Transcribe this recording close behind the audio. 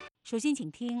首先，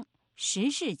请听时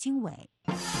事经纬。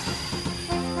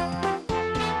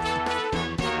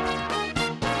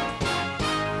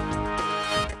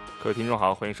各位听众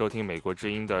好，欢迎收听美国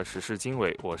之音的时事经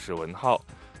纬，我是文浩。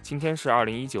今天是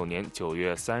2019年9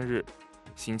月3日，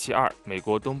星期二，美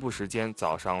国东部时间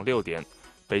早上6点，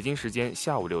北京时间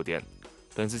下午6点。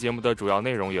本次节目的主要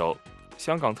内容有：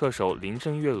香港特首林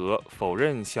郑月娥否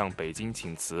认向北京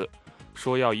请辞，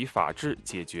说要以法治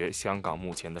解决香港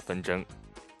目前的纷争；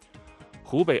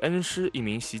湖北恩施一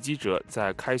名袭击者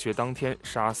在开学当天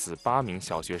杀死8名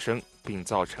小学生，并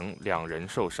造成2人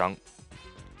受伤；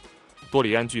多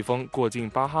里安飓风过境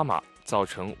巴哈马，造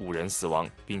成5人死亡，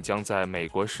并将在美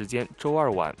国时间周二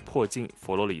晚迫近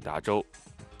佛罗里达州。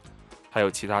还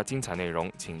有其他精彩内容，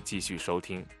请继续收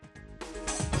听。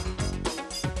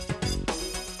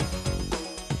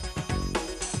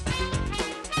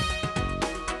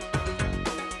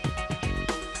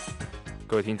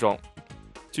各位听众，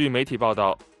据媒体报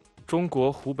道，中国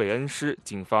湖北恩施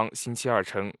警方星期二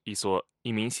称，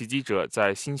一名袭击者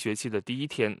在新学期的第一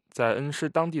天，在恩施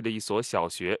当地的一所小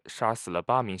学杀死了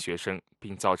8名学生，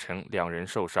并造成2人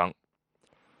受伤。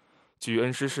据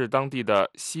恩施市当地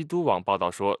的西都网报道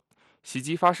说，袭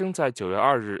击发生在9月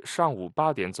2日上午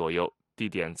8点左右，地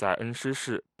点在恩施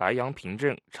市白杨坪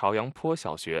镇朝阳坡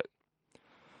小学。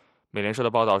美联社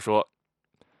的报道说，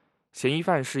嫌疑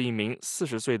犯是一名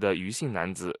40岁的余姓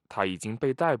男子，他已经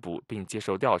被逮捕并接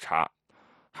受调查。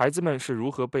孩子们是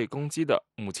如何被攻击的，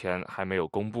目前还没有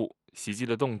公布，袭击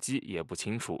的动机也不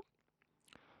清楚。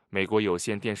美国有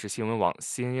线电视新闻网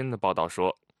CNN 的报道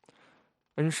说，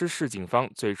恩施市警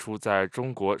方最初在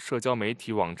中国社交媒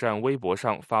体网站微博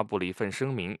上发布了一份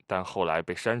声明，但后来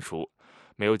被删除，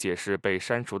没有解释被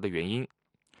删除的原因。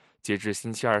截至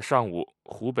星期二上午，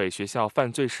湖北学校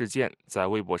犯罪事件在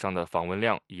微博上的访问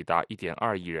量已达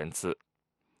1.2亿人次。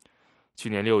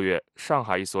去年6月，上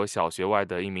海一所小学外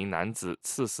的一名男子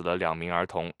刺死了2名儿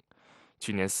童。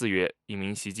去年4月，一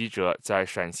名袭击者在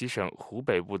陕西省湖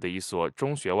北部的一所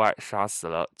中学外杀死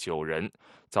了9人，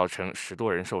造成10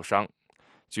多人受伤。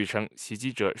据称，袭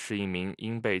击者是一名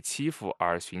因被欺负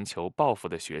而寻求报复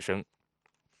的学生。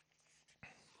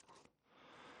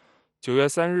9月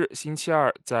3日，星期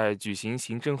二，在举行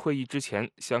行政会议之前，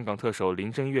香港特首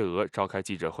林郑月娥召开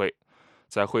记者会。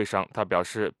在会上，他表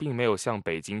示并没有向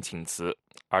北京请辞，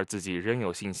而自己仍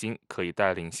有信心可以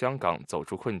带领香港走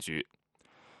出困局。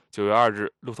9月2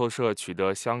日，路透社取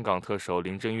得香港特首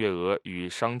林郑月娥与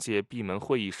商界闭门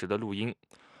会议时的录音，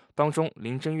当中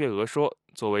林郑月娥说，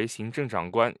作为行政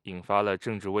长官引发了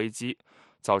政治危机，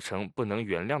造成不能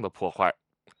原谅的破坏。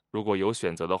如果有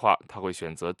选择的话，他会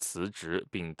选择辞职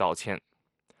并道歉。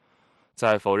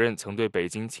在否认曾对北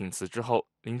京请辞之后，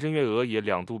林郑月娥也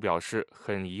2度表示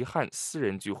很遗憾私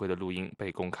人聚会的录音被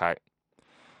公开。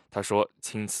他说，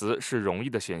请辞是容易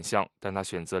的选项，但他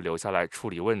选择留下来处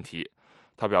理问题。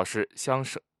他表示，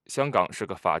香港是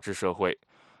个法治社会，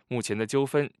目前的纠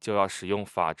纷就要使用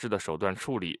法治的手段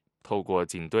处理，透过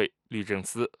警队、律政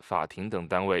司、法庭等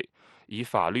单位，以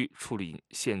法律处理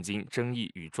现今争议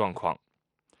与状况。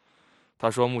他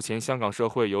说，目前香港社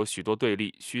会有许多对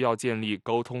立，需要建立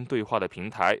沟通对话的平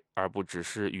台，而不只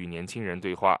是与年轻人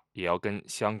对话，也要跟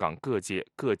香港各界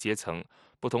各阶层、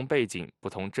不同背景、不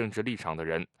同政治立场的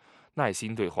人耐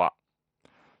心对话。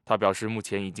他表示，目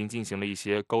前已经进行了一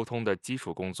些沟通的基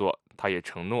础工作，他也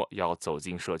承诺要走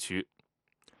进社区。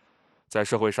在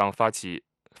社会上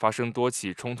发生多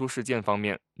起冲突事件方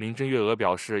面，林郑月娥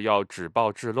表示要止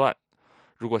暴制乱。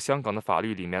如果香港的法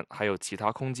律里面还有其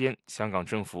他空间，香港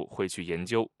政府会去研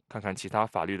究，看看其他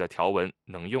法律的条文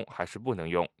能用还是不能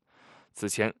用。此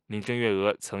前，林郑月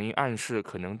娥曾因暗示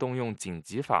可能动用紧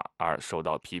急法而受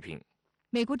到批评。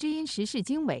美国之音时事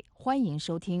经纬，欢迎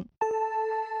收听。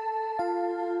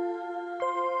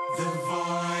The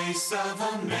Voice of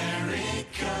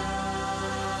America。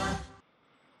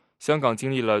 香港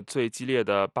经历了最激烈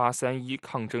的831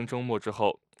抗争周末之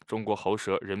后，中国喉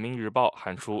舌《人民日报》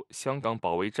喊出香港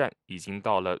保卫战已经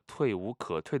到了退无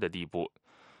可退的地步，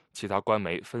其他官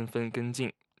媒纷纷跟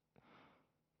进，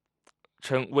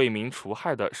称为民除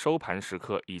害的收盘时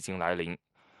刻已经来临。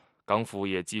港府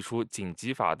也祭出紧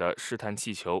急法的试探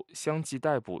气球，相继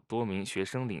逮捕多名学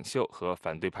生领袖和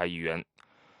反对派议员。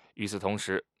与此同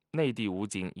时，内地武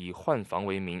警以换防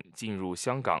为名进入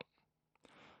香港，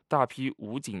大批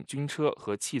武警军车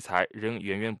和器材仍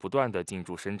源源不断地进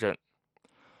驻深圳。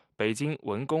北京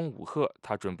文攻武吓，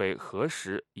他准备何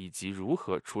时以及如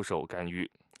何出手干预？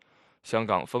香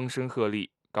港风声鹤唳，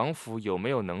港府有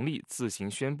没有能力自行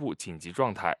宣布紧急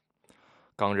状态？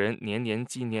港人年年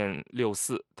纪念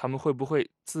6·4，他们会不会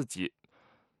自己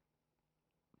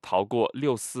逃过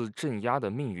6·4镇压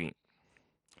的命运？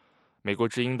美国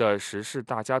之音的时事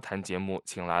大家谈节目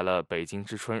请来了北京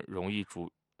之春荣誉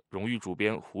主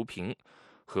编胡平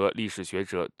和历史学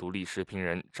者、独立时评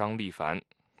人张立凡。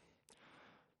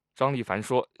张立凡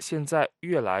说：“现在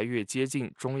越来越接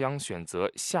近中央选择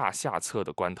下策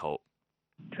的关头。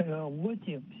这个武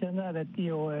警现在的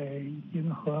地位已经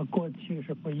和过去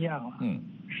是不一样了。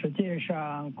实际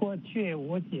上过去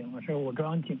武警是武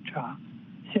装警察，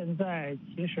现在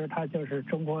其实它就是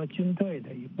中国军队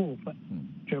的一部分。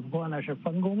只不过呢是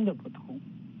分工的不同。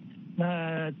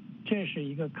那这是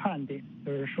一个看点，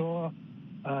就是说，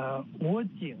武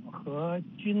警和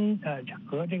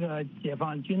和这个解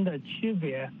放军的区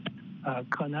别，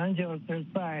可能就是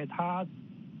在它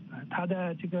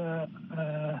的这个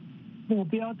目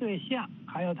标对象，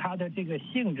还有它的这个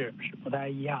性质是不太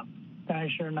一样，但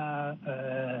是呢，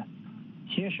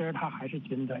其实它还是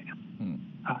军队，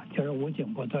就是武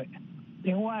警部队。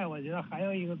另外，我觉得还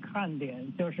有一个看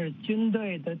点就是军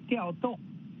队的调动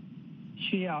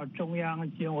需要中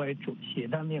央军委主席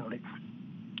的命令，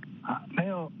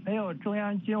没有中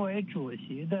央军委主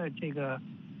席的这个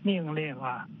命令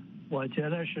啊，我觉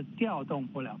得是调动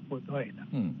不了部队的。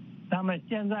那么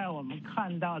现在我们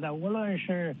看到的，无论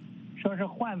是说是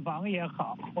换防也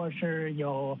好，或是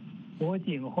有武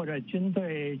警或者军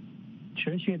队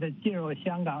持续的进入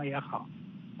香港也好，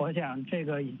我想这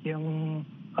个已经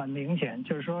很明显，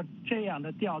就是说这样的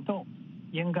调动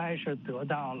应该是得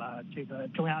到了这个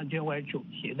中央军委主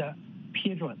席的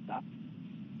批准的。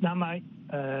那么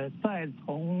再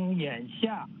从眼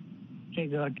下这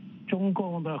个中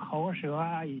共的喉舌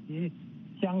啊，以及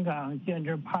香港建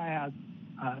制派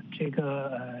这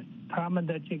个他们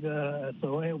的这个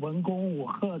所谓文攻武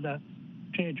吓的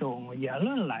这种言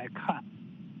论来看，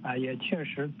也确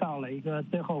实到了一个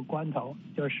最后关头，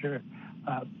就是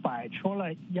摆出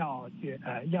了要这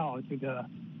个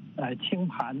清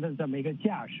盘的这么一个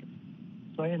架势。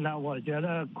所以呢，我觉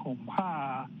得恐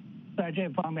怕在这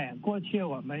方面，过去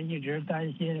我们一直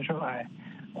担心说，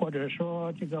或者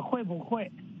说这个会不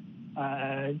会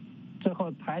最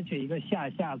后采取一个下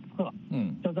策，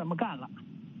就这么干了。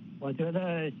我觉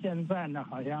得现在呢，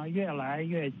好像越来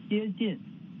越接近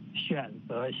选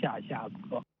择下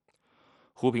策。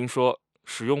胡平说：“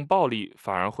使用暴力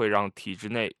反而会让体制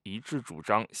内一致主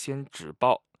张先止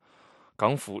暴，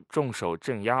港府重手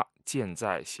镇压，箭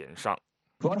在弦上。”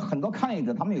主要是很多抗议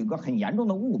者他们有一个很严重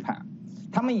的误判，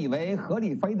他们以为合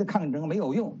理非的抗争没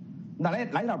有用，那来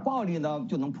点暴力呢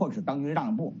就能迫使当局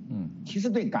让步。其实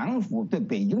对港府对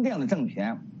北京这样的政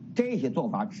权，这些做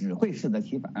法只会适得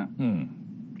其反。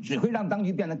只会让当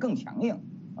局变得更强硬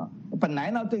本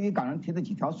来呢，对于港人提的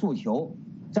几条诉求，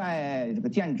在这个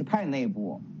建制派内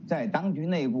部，在当局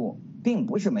内部，并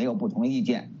不是没有不同意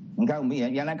见。你看，我们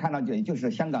原来看到就是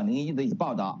香港01的一些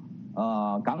报道，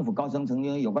港府高层曾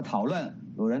经有个讨论，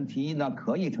有人提议呢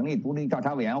可以成立独立调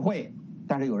查委员会，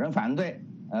但是有人反对，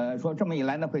说这么一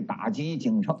来呢会打击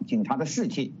警察的士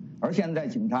气，而现在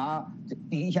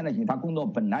第一线的警察工作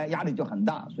本来压力就很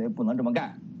大，所以不能这么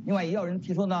干。另外也有人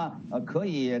提出呢，可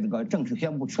以这个正式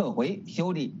宣布撤回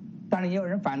修例，但是也有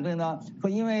人反对呢，说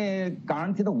因为港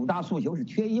人提的5大诉求是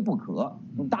缺一不可，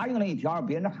你答应了一条，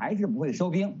别人还是不会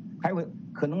收兵，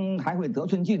可能还会得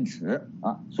寸进尺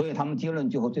所以他们结论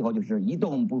最后就是一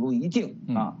动不如一静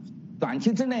短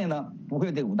期之内呢不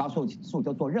会对5大诉求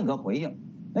做任何回应。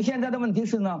那现在的问题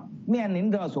是呢，面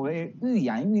临着所谓愈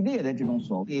演愈烈的这种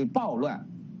所谓暴乱，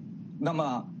那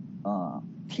么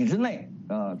体制内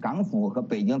港府和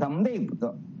北京他们内部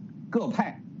的各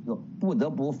派就不得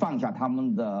不放下他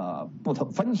们的不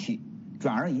同分歧，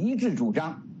转而一致主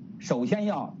张，首先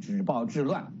要止暴制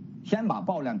乱，先把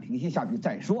暴乱平息下去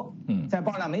再说。在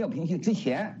暴乱没有平息之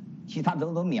前，其他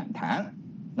都免谈。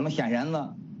那么显然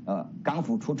呢，港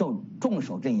府出重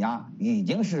手镇压已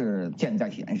经是箭在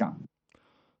弦上。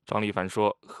张立凡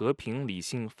说：“和平、理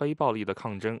性、非暴力的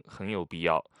抗争很有必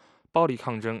要，暴力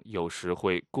抗争有时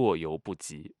会过犹不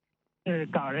及。”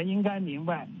港人应该明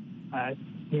白，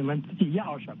你们自己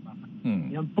要什么？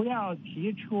你们不要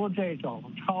提出这种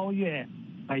超越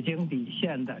北京底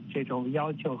线的这种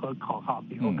要求和口号，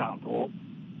比如港独，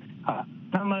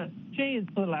那么这一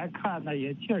次来看呢，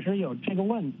也确实有这个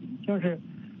问题，就是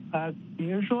比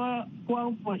如说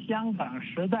光复香港、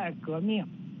时代革命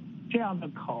这样的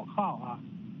口号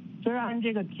虽然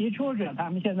这个提出者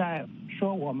他们现在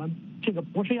说我们这个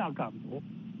不是要港独，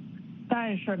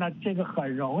但是呢，这个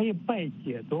很容易被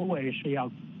解读为是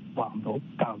要港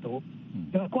独。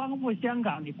光复香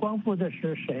港，你光复的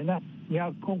是谁呢？你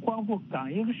要光复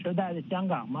港英时代的香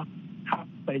港吗？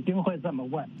北京会这么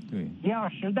问。对，你要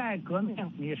时代革命，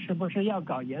你是不是要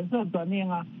搞颜色革命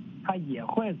啊？他也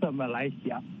会这么来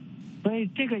想。所以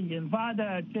这个引发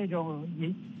的这种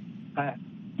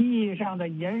意义上的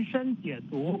延伸解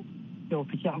读就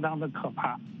相当的可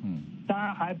怕。当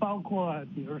然还包括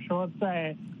比如说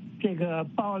在这个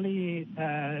暴力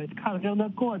抗争的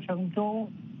过程中，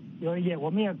我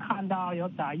们也看到有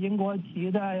打英国旗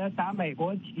的，有打美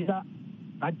国旗的，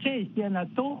这些呢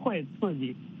都会刺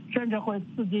激，甚至会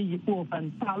刺激一部分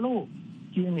大陆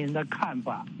居民的看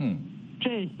法。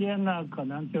这些呢可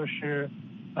能就是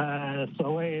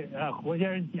所谓胡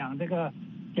先生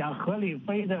讲合理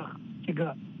非的这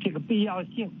个必要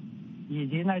性，以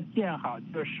及呢见好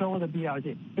就收的必要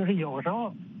性，就是有时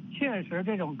候确实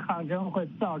这种抗争会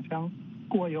造成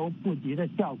过犹不及的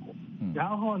效果，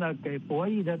然后呢给博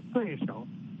弈的对手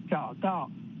找到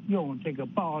用这个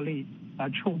暴力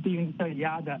出兵镇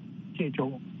压的这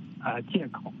种借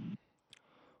口。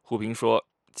胡平说，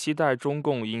期待中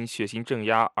共因血腥镇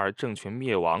压而政权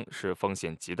灭亡是风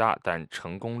险极大但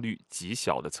成功率极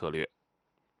小的策略。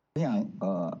我想，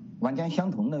完全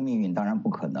相同的命运当然不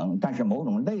可能，但是某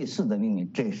种类似的命运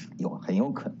这是很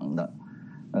有可能的。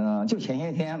就前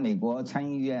些天，美国参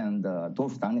议院的多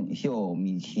数党领袖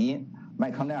米奇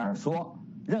麦康奈尔说，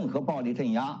任何暴力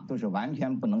镇压都是完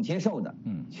全不能接受的。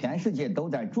全世界都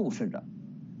在注视着。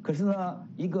可是呢，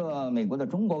一个美国的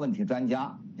中国问题专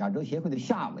家，亚洲协会的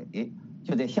夏伟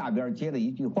就在下边接了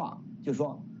一句话，就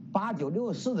说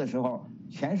8964的时候，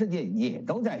全世界也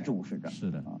都在注视着。是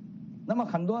的。那么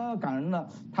很多港人呢，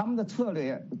他们的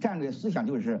战略思想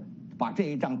就是把这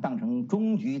一仗当成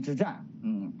终局之战。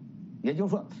也就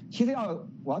是说，其实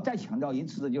我要再强调一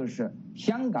次的就是，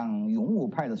香港勇武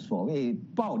派的所谓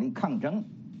暴力抗争，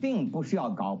并不是要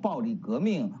搞暴力革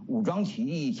命、武装起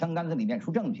义、枪杆子里面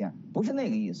出政权，不是那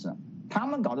个意思。他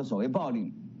们搞的所谓暴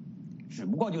力，只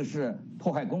不过就是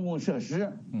破坏公共设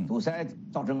施、堵塞，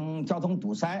造成交通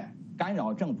堵塞、干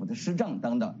扰政府的施政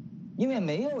等等。因为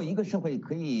没有一个社会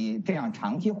可以这样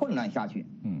长期混乱下去。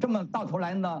这么到头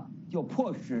来呢，就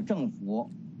迫使政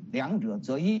府两者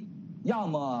择一。要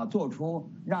么做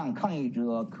出让抗议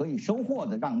者可以收获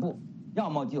的让步，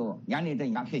要么就严厉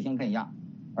镇压、血腥镇压。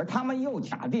而他们又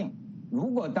假定，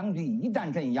如果当局一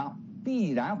旦镇压，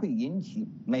必然会引起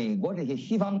美国这些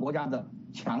西方国家的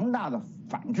强大的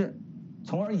反制，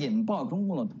从而引爆中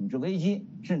共的统治危机，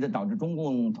甚至导致中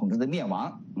共统治的灭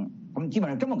亡。他们基本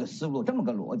上这么个思路，这么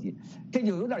个逻辑，这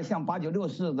就有点像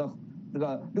8964的这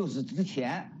个64之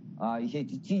前。一些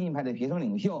激进派的学生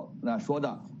领袖说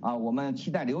的我们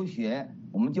期待流血，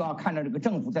我们就要看着这个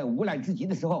政府在无赖之极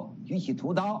的时候举起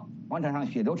屠刀，广场上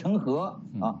血流成河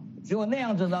只有那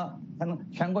样子呢，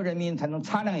全国人民才能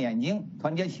擦亮眼睛，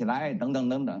团结起来，等等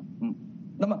等等。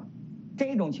那么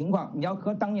这种情况你要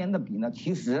和当年的比呢，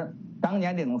其实当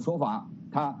年这种说法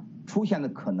它出现的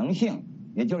可能性，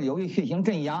也就是由于血腥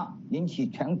镇压引起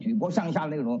全举国上下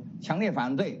的那种强烈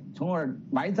反对，从而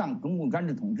埋葬中共专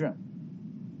制统治。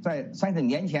在30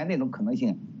年前，那种可能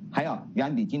性还要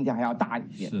远比今天还要大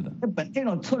一些。是的，这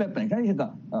种策略本身是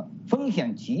个风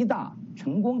险极大、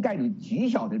成功概率极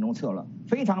小的一种策略，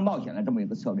非常冒险的这么一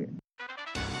个策略。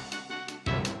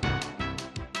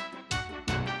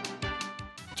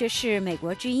这是美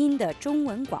国之音的中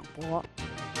文广播。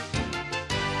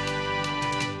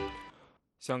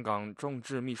香港众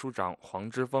志秘书长黄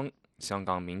之锋、香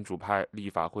港民主派立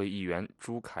法会议员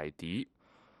朱凯迪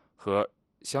和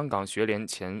香港学联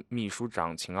前秘书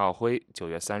长秦傲辉9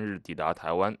月3日抵达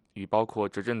台湾，与包括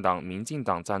执政党民进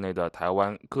党在内的台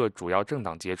湾各主要政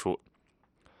党接触，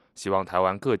希望台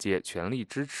湾各界全力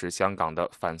支持香港的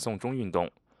反送中运动。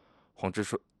黄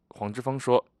之锋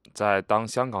说，在当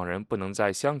香港人不能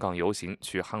在香港游行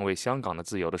去捍卫香港的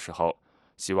自由的时候，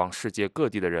希望世界各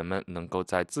地的人们能够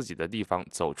在自己的地方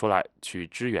走出来，去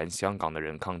支援香港的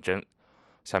人抗争。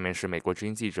下面是美国之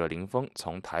音记者林峰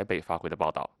从台北发回的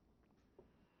报道。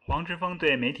黄之锋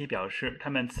对媒体表示，他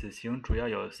们此行主要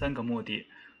有3个目的。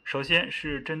首先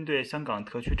是针对香港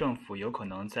特区政府有可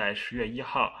能在10月1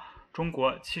号中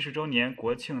国70周年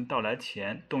国庆到来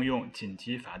前动用紧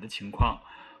急法的情况，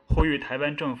呼吁台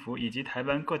湾政府以及台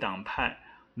湾各党派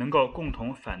能够共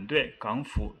同反对港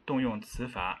府动用此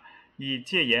法，以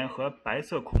戒严和白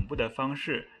色恐怖的方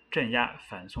式镇压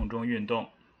反送中运动。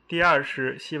第二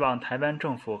是希望台湾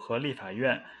政府和立法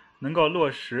院能够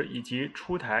落实以及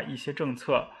出台一些政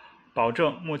策，保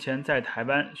证目前在台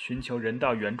湾寻求人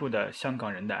道援助的香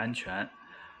港人的安全。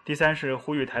第三是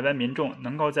呼吁台湾民众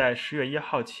能够在10月1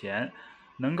号前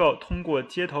能够通过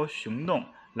街头行动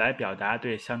来表达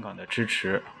对香港的支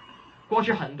持。过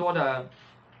去很多的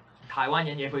台湾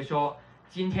人也会说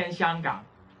今天香港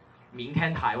明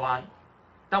天台湾，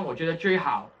但我觉得最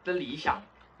好的理想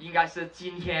应该是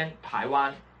今天台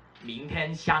湾明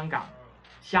天香港，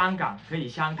香港可以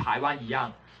像台湾一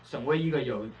样成为一个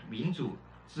有民主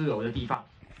自由的地方。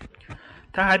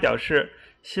他还表示，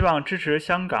希望支持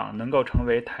香港能够成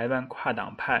为台湾跨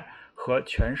党派和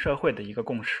全社会的一个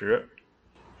共识。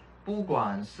不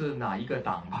管是哪一个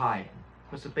党派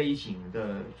或是背景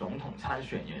的总统参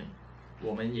选人，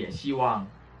我们也希望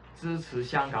支持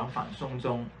香港反送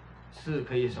中是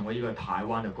可以成为一个台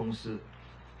湾的公司，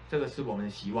这个是我们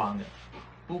希望的。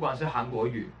不管是韩国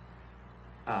瑜，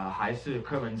还是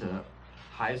柯文哲，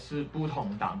还是不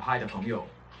同党派的朋友，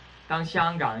当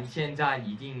香港现在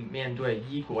已经面对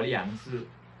一国两制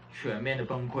全面的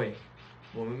崩溃，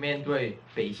我们面对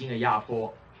北京的压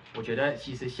迫，我觉得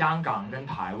其实香港跟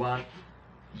台湾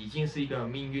已经是一个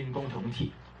命运共同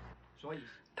体。所以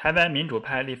台湾民主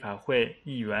派立法会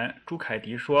议员朱凯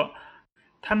迪说，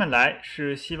他们来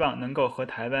是希望能够和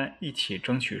台湾一起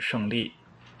争取胜利。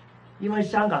因为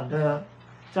香港的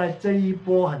在这一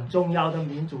波很重要的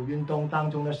民主运动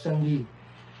当中的胜利，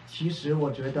其实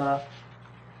我觉得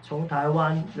从台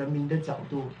湾人民的角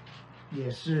度也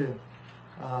是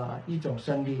一种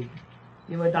胜利，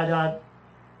因为大家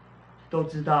都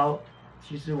知道，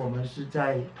其实我们是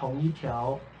在同一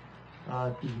条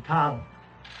抵抗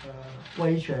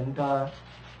威权的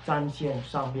战线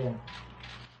上面。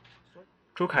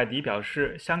朱凯迪表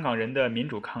示，香港人的民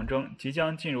主抗争即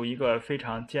将进入一个非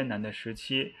常艰难的时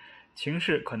期，情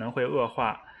势可能会恶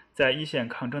化，在一线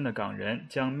抗争的港人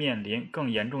将面临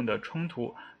更严重的冲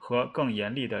突和更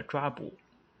严厉的抓捕。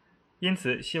因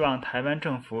此，希望台湾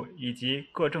政府以及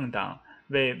各政党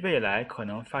为未来可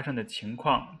能发生的情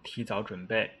况提早准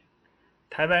备。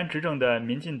台湾执政的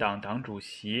民进党党主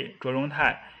席卓荣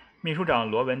泰、秘书长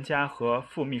罗文嘉和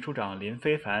副秘书长林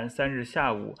飞帆3日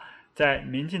下午在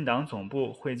民进党总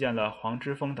部会见了黄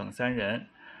之锋等3人。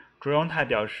卓荣泰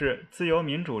表示，自由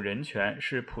民主人权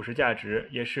是普世价值，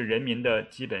也是人民的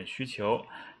基本需求。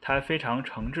他非常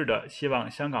诚挚地希望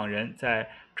香港人在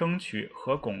争取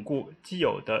和巩固既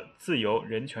有的自由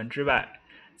人权之外，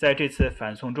在这次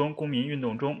反送中公民运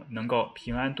动中能够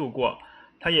平安度过。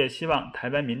他也希望台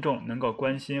湾民众能够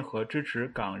关心和支持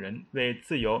港人为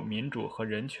自由、民主和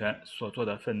人权所做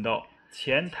的奋斗。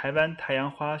前台湾太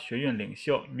阳花学运领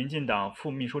袖、民进党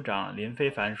副秘书长林飞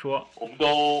帆说：“我们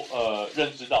都认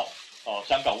知到，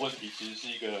香港问题其实是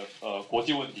一个国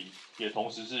际问题，也同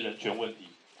时是人权问题。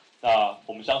那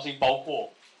我们相信，包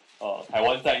括台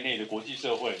湾在内的国际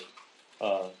社会，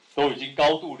都已经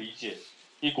高度理解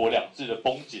一国两制的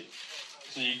崩解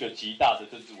是一个极大的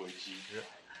政治危机。”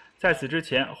在此之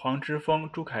前，黄之锋、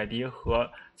朱凯迪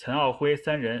和陈奥辉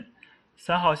3人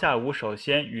3号下午首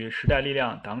先与时代力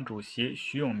量党主席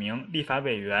徐永明、立法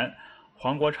委员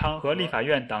黄国昌和立法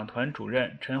院党团主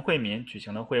任陈慧敏举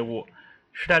行了会晤。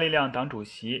时代力量党主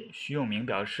席徐永明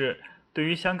表示，对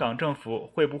于香港政府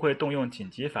会不会动用紧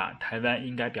急法，台湾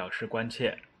应该表示关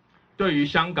切。对于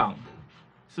香港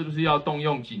是不是要动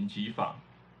用紧急法，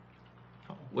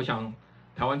我想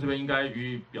台湾这边应该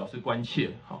予以表示关切。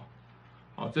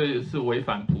这是违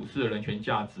反普世的人权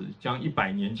价值，将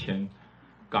100年前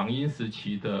港英时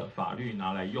期的法律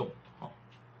拿来用，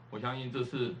我相信这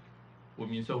是文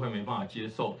明社会没办法接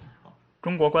受的。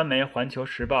中国官媒《环球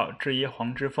时报》质疑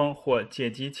黄之锋或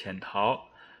借机潜逃，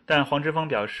但黄之锋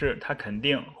表示他肯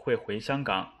定会回香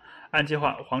港。按计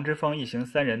划，黄之锋一行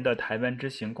3人的台湾之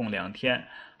行共2天，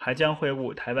还将会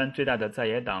晤台湾最大的在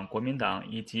野党国民党，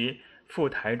以及赴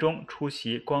台中出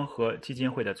席光和基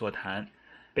金会的座谈。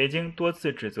北京多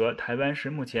次指责台湾是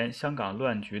目前香港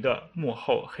乱局的幕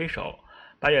后黑手。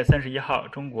8月31号，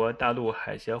中国大陆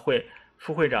海协会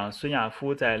副会长孙亚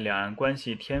夫在两岸关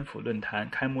系天府论坛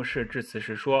开幕式致辞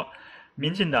时说，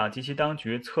民进党及其当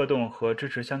局策动和支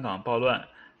持香港暴乱，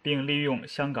并利用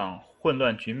香港混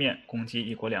乱局面攻击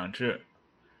一国两制。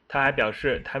他还表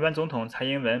示，台湾总统蔡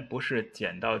英文不是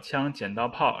捡到枪捡到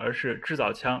炮，而是制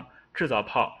造枪制造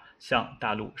炮向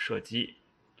大陆射击。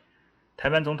台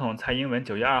湾总统蔡英文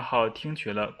9月2号听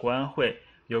取了国安会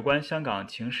有关香港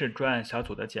情势专案小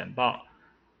组的简报。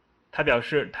他表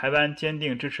示，台湾坚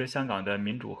定支持香港的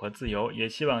民主和自由，也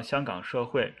希望香港社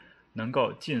会能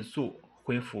够尽速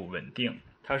恢复稳定。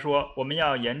他说，我们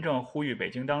要严正呼吁北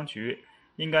京当局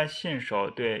应该信守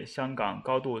对香港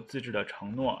高度自治的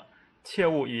承诺，切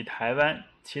勿以台湾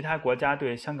其他国家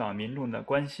对香港民众的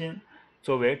关心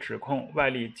作为指控外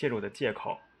力介入的借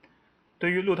口。对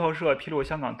于路透社披露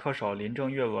香港特首林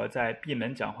郑月娥在闭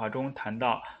门讲话中谈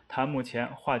到她目前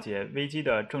化解危机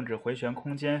的政治回旋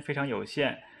空间非常有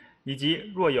限，以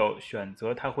及若有选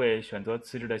择她会选择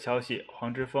辞职的消息，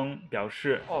黄之锋表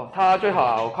示他最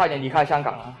好快点离开香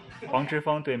港啊。黄之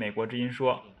锋对美国之音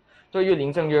说，对于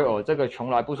林郑月娥这个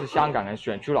从来不是香港人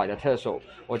选出来的特首，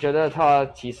我觉得他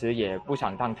其实也不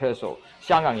想当特首，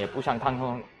香港也不想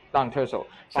当特首。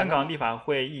香港立法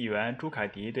会议员朱凯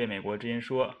迪对美国之音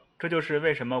说，这就是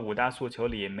为什么5大诉求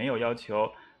里没有要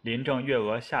求林郑月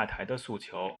娥下台的诉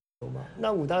求。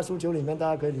那5大诉求里面，大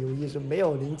家可以留意是没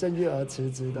有林郑月娥辞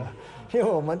职的，因为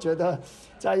我们觉得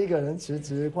在一个人辞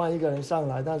职换一个人上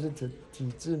来，但是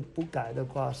体制不改的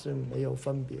话是没有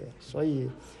分别，所以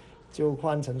就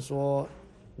换成说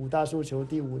5大诉求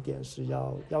第5点是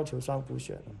要求双普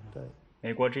选。对，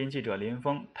美国之音记者林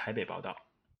峰台北报道。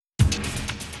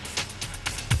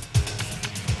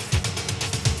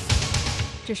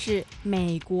这是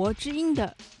美国之音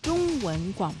的中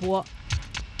文广播。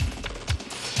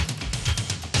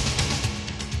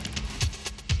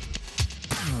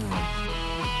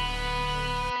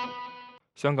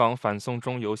香港反送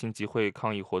中游行集会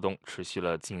抗议活动持续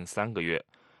了近3个月，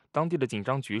当地的紧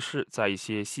张局势在一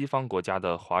些西方国家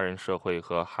的华人社会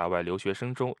和海外留学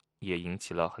生中也引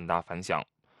起了很大反响。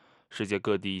世界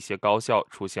各地一些高校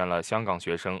出现了香港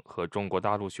学生和中国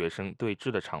大陆学生对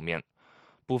峙的场面，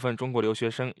部分中国留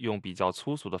学生用比较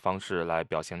粗俗的方式来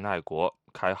表现爱国，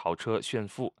开豪车炫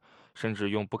富，甚至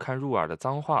用不堪入耳的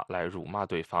脏话来辱骂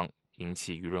对方，引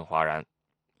起舆论哗然。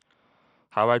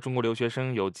海外中国留学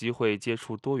生有机会接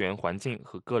触多元环境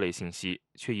和各类信息，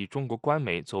却以中国官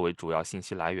媒作为主要信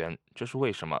息来源，这是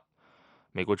为什么？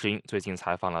美国之音最近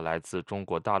采访了来自中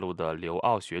国大陆的留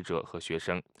澳学者和学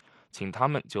生，请他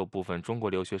们就部分中国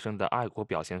留学生的爱国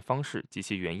表现方式及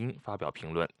其原因发表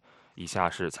评论。以下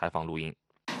是采访录音。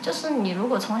就是你如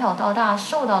果从小到大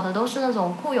受到的都是那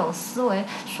种固有思维、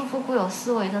束缚固有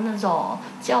思维的那种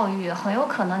教育，很有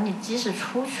可能你即使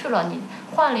出去了，你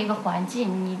换了一个环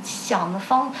境，你想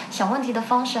问题的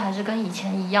方式还是跟以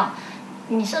前一样，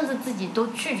你甚至自己都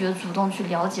拒绝主动去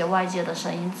了解外界的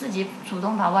声音，自己主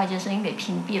动把外界声音给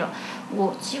屏蔽了。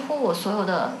几乎我所有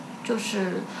的就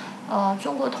是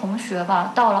中国同学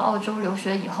吧，到了澳洲留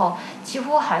学以后，几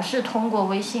乎还是通过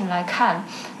微信来看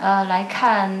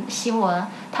新闻。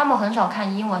他们很少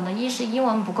看英文的，一是英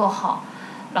文不够好，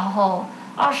然后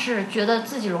2是觉得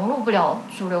自己融入不了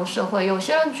主流社会。有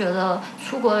些人觉得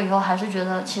出国了以后还是觉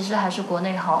得其实还是国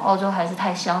内好，澳洲还是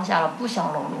太乡下了，不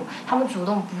想融入，他们主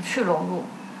动不去融入。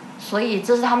所以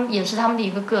这是也是他们的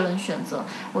一个个人选择。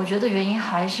我觉得原因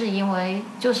还是因为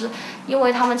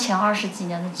他们前20几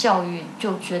年的教育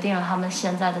就决定了他们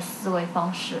现在的思维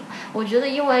方式。我觉得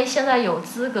因为现在有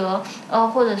资格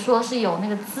或者说是有那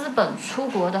个资本出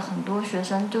国的很多学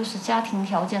生，就是家庭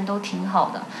条件都挺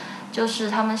好的，就是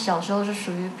他们小时候是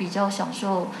属于比较享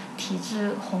受体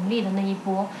制红利的那一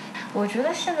波。我觉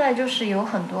得现在就是有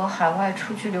很多海外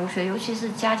出去留学，尤其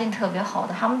是家境特别好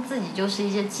的，他们自己就是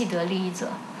一些既得利益者。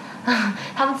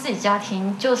他们自己家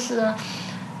庭就是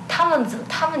他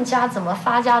们家怎么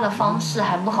发家的方式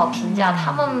还不好评价，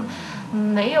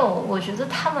我觉得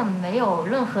他们没有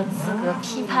任何资格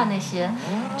批判那些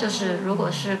就是如果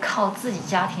是靠自己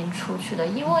家庭出去的。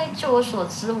因为就我所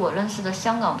知，我认识的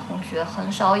香港同学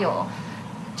很少有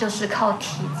就是靠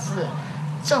体制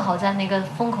正好在那个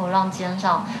风口浪尖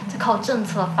上靠政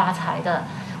策发财的。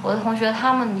我的同学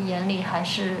他们眼里还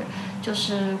是就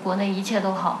是国内一切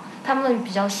都好，他们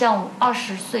比较像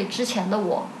20岁之前的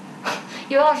我，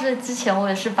因为20岁之前我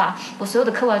也是把我所有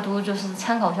的课外读物就是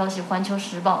参考消息《环球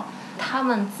时报》，他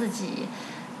们自己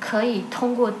可以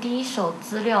通过第一手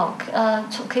资料，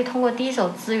可以通过第一手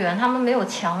资源，他们没有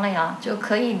墙了呀，就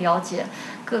可以了解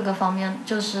各个方面，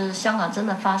就是香港真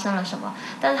的发生了什么。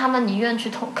但是他们宁愿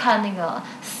去看那个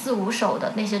4、5手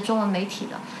的那些中文媒体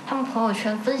的，他们朋友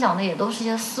圈分享的也都是一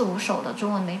些4、5手的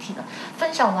中文媒体的，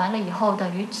分享完了以后，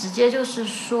等于直接就是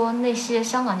说那些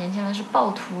香港年轻人是暴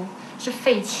徒，是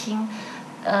废青。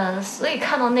所以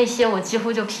看到那些我几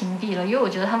乎就屏蔽了，因为我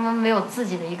觉得他们没有自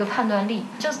己的一个判断力。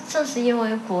就正是因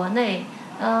为国内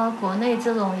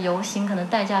这种游行可能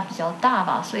代价比较大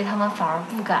吧，所以他们反而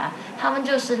不敢。他们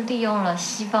就是利用了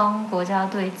西方国家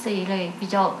对这一类比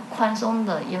较宽松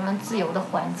的言论自由的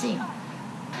环境。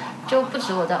就不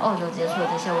止我在澳洲接触的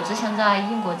这些，我之前在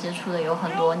英国接触的有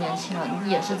很多年轻人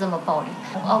也是这么暴力。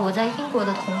我在英国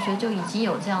的同学就已经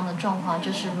有这样的状况，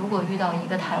就是如果遇到一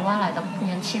个台湾来的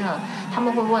年轻人，他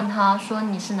们会问他说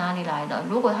你是哪里来的，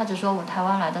如果他只说我台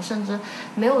湾来的，甚至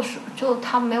没有说，就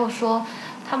他没有说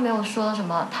什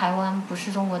么台湾不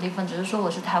是中国的一份，只是说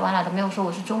我是台湾来的，没有说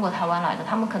我是中国台湾来的，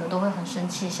他们可能都会很生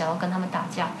气，想要跟他们打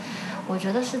架。我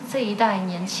觉得是这一代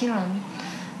年轻人，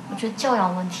我觉得教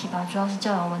养问题吧，主要是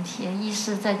教养问题。一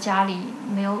是在家里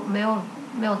没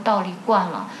有道理惯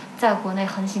了，在国内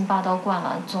横行霸道惯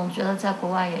了，总觉得在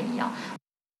国外也一样。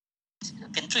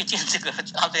跟最近这个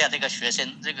澳大利亚这个学生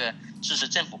这个支持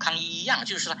政府抗议一样，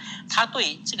就是说他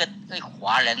对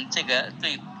华人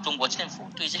对中国政府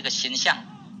对这个形象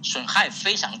损害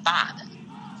非常大的，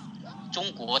中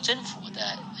国政府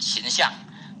的形象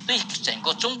对整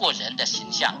个中国人的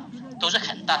形象都是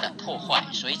很大的破坏。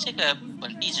所以这个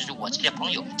例子是我这些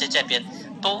朋友在这边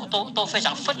都非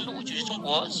常愤怒，就是中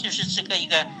国就是这个一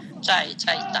个在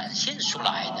展现出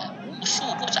来的无数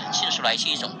个展现出来是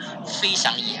一种非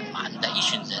常野蛮的一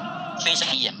群人，非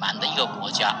常野蛮的一个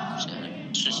国家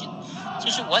事情。就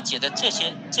是我觉得这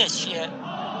些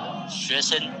学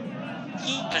生，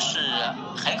一个是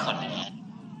很可怜，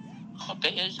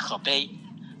可悲，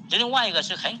另外一个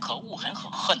是很可恶，很可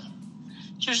恨。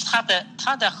就是他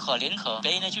的可怜可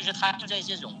悲呢，就是他在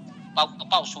这种包括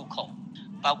爆粗口，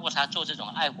包括他做这种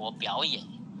爱国表演，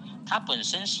他本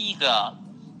身是一个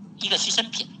牺牲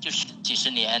品，就是几十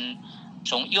年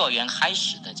从幼儿园开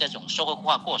始的这种社会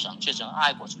化过程，这种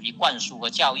爱国主义灌输和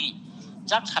教育，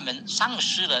让他们丧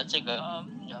失了这个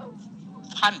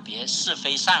判别是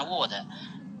非善恶的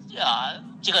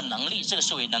这个能力，这个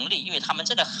思维能力。因为他们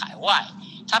在海外，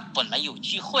他本来有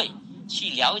机会去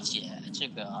了解这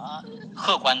个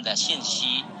客观的信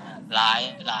息，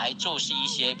来做一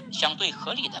些相对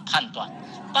合理的判断，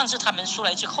但是他们出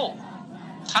来之后，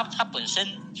他本身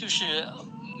就是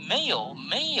没有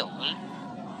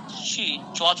去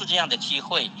抓住这样的机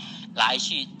会来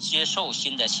去接受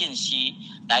新的信息，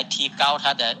来提高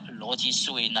他的逻辑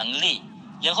思维能力，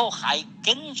然后还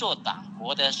跟着党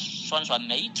国的宣传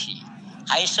媒体，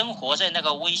还生活在那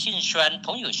个微信圈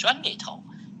朋友圈里头，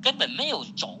根本没有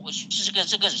走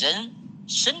这个人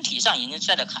身体上已经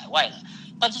在了海外了，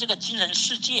但是这个精神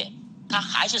世界他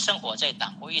还是生活在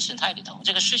党国意识形态里头，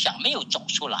这个思想没有走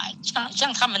出来。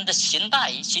像他们的前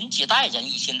几代人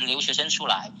以前的留学生出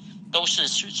来，都是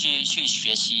去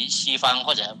学习西方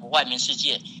或者外面世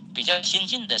界比较先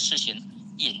进的事情，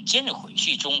引荐回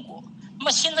去中国。那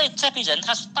么现在这批人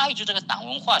他是带着这个党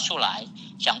文化出来，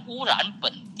想污染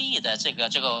本地的这个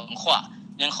文化，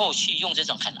然后去用这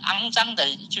种很肮脏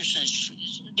的，就是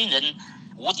令人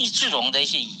无地自容的一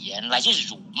些语言来去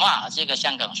辱骂这个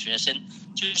香港学生，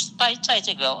就是在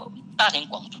这个大庭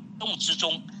广众之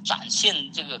中展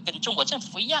现这个跟中国政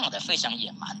府一样的非常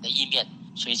野蛮的一面。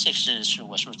所以这是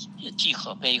我说既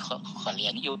可悲和可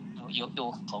怜，又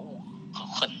可恶可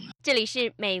恨。这里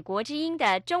是美国之音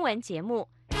的中文节目。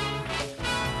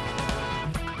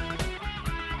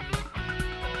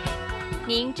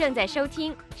您正在收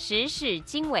听时事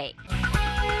经纬。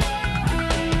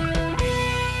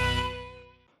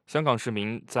香港市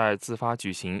民在自发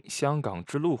举行香港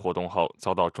之路活动后，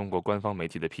遭到中国官方媒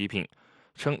体的批评，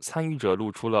称参与者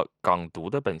露出了港独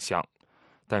的本相。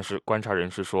但是观察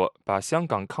人士说，把香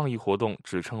港抗议活动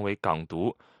指称为港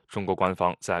独，中国官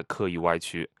方在刻意歪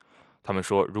曲。他们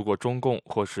说，如果中共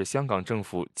或是香港政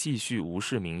府继续无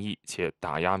视民意且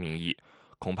打压民意，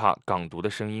恐怕港独的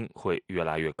声音会越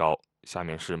来越高。下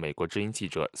面是美国之音记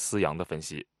者思阳的分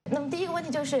析。那么第一个问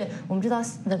题就是，我们知道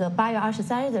那个8月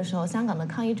23日的时候，香港的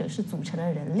抗议者是组成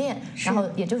了人链，然后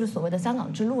也就是所谓的香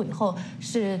港之路，以后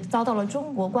是遭到了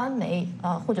中国官媒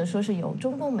或者说是有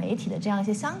中共媒体的这样一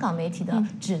些香港媒体的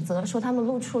指责，说他们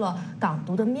露出了港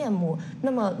独的面目。那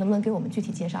么能不能给我们具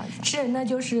体介绍一下？是，那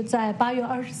就是在8月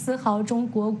24号，中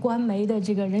国官媒的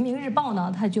这个《人民日报》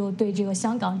呢，他就对这个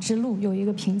香港之路有一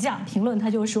个评论，他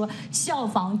就说，效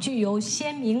仿具有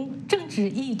鲜明政治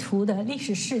意图的历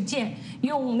史事件，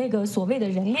用那个所谓的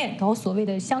人链搞所谓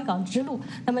的香港之路。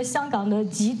那么香港的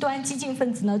极端激进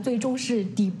分子呢，最终是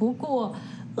抵不过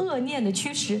恶念的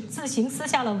驱使，自行撕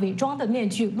下了伪装的面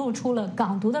具，露出了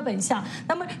港独的本相。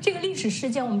那么这个历史事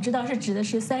件我们知道是指的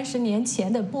是30年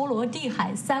前的波罗的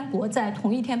海三国在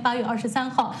同一天8月23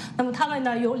号，那么他们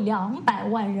呢有200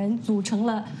万人组成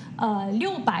了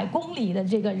600公里的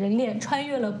这个人链，穿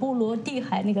越了波罗的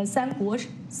海那个三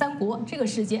国这个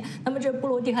事件。那么这波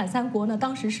罗的海三国呢，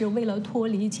当时是为了脱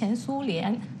离前苏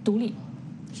联独立，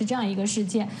是这样一个事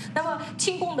件。那么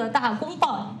亲共的大公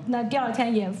报那第二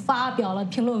天也发表了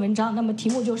评论文章，那么题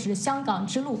目就是香港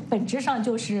之路本质上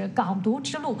就是港独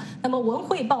之路。那么文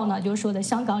汇报呢就说的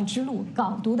香港之路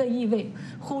港独的意味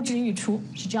呼之欲出，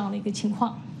是这样的一个情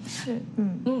况。是，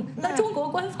那中国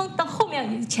官方到后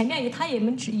面前面他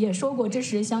也说过，这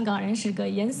是香港人是个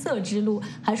颜色之路，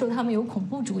还说他们有恐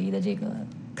怖主义的这个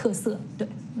特色。对，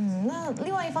那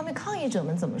另外一方面，抗议者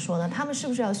们怎么说呢？他们是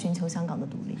不是要寻求香港的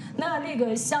独立？那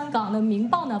个香港的《明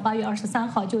报》呢，8月23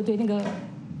号就对那个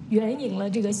援引了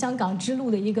这个香港之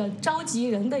路的一个召集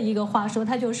人的一个话说，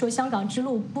他就说香港之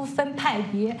路不分派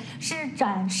别，是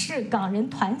展示港人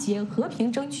团结和平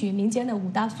争取民间的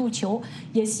5大诉求，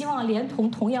也希望连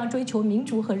同样追求民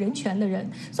主和人权的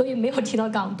人，所以没有提到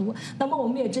港独。那么我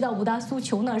们也知道5大诉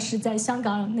求呢是在香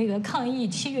港那个抗议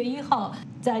7月1号，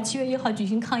在7月1号举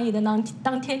行抗议的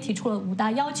当天提出了5大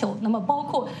要求，那么包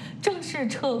括正式式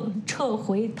撤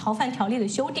回逃犯条例的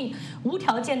修订，无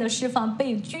条件的释放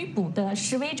被拘捕的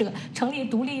示威者，成立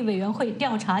独立委员会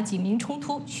调查警民冲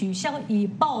突，取消以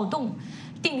暴动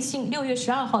定性6月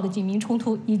12号的警民冲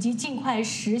突，以及尽快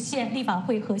实现立法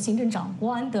会和行政长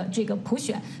官的这个普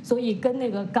选。所以跟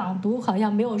那个港独好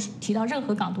像没有提到任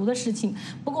何港独的事情。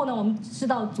不过呢，我们知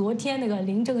道昨天那个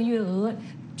林郑月娥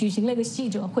举行了一个记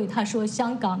者会，他说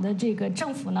香港的这个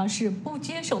政府呢是不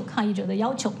接受抗议者的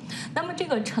要求。那么这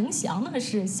个程翔呢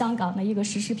是香港的一个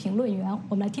时事评论员，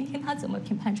我们来听听他怎么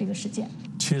评判这个事件。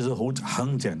其实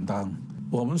很简单，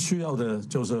我们需要的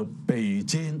就是北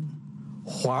京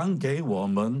还给我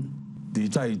们你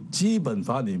在基本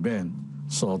法里面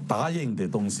所答应的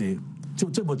东西，就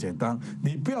这么简单。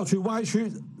你不要去歪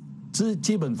曲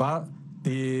基本法的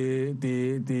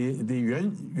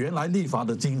原来立法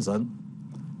的精神，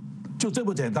就这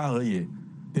么简单而已。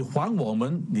你还我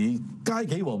们你该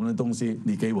给我们的东西，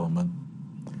你给我们。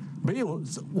没有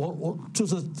我就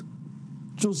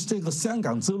是这个香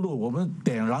港之路，我们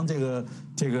点燃这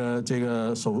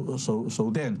个手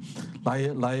电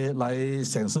来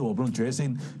显示我们的决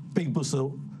心，并不是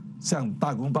像《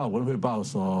大公报》《文汇报》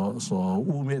所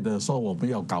污蔑的说我们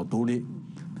要搞独立。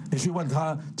你去问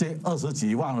他这20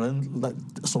几万人来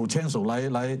手牵手来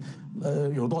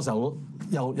有多少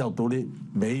要独立？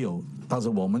没有。但是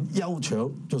我们要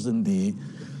求就是你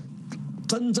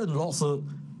真正落实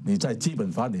你在基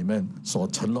本法里面所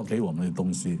承诺给我们的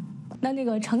东西。那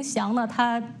个程翔呢，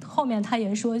他后面他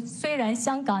也说，虽然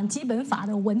香港基本法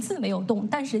的文字没有动，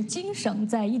但是精神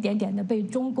在一点点的被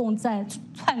中共在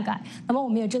篡改。那么我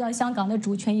们也知道，香港的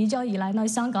主权移交以来呢，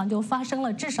香港就发生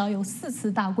了至少有4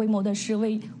次大规模的示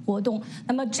威活动。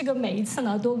那么这个每一次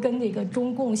呢，都跟那个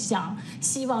中共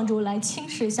希望就来轻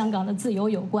视香港的自由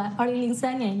有关。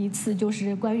2003年一次就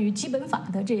是关于基本法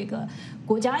的这个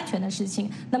国家安全的事情。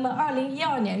那么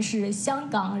2012年是香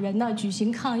港人呢举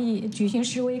行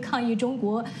示威抗议中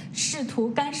国试图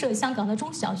干涉香港的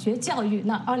中小学教育。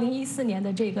那2014年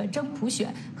的这个真普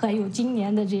选，还有今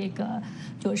年的这个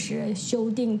就是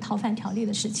修订逃犯条例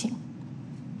的事情。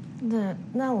对，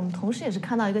那我们同时也是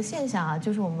看到一个现象啊，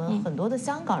就是我们很多的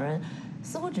香港人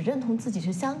似乎只认同自己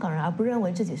是香港人，而不认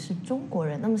为自己是中国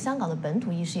人。那么香港的本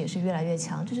土意识也是越来越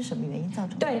强，这是什么原因造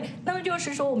成的？对，那么就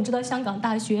是说，我们知道香港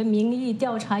大学民意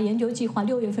调查研究计划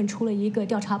6月份出了一个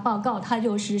调查报告，它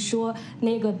就是说，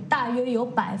那个大约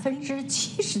有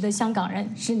70%的香港人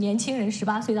是年轻人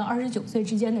，18岁到29岁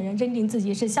之间的人认定自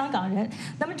己是香港人。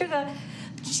那么这个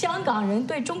香港人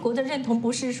对中国的认同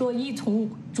不是说一从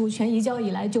主权移交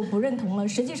以来就不认同了，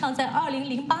实际上在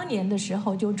2008年的时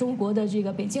候，就中国的这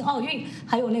个北京奥运，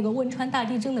还有那个汶川大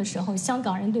地震的时候，香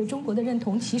港人对中国的认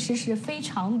同其实是非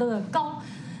常的高。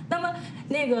那么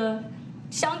那个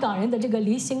香港人的这个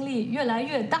离心力越来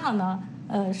越大呢？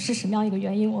是什么样一个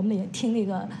原因？我们也听那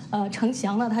个程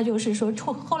翔呢，他就是说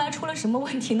后来出了什么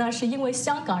问题呢？是因为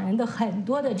香港人的很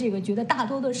多的这个觉得大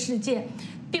多的事件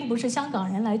并不是香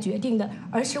港人来决定的，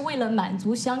而是为了满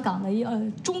足香港的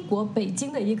中国北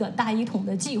京的一个大一统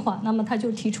的计划。那么他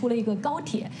就提出了一个高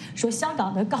铁，说香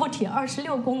港的高铁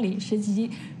26公里，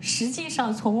实际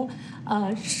上从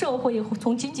社会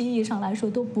从经济意义上来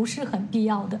说都不是很必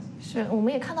要的。是，我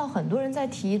们也看到很多人在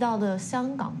提到的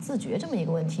香港自觉这么一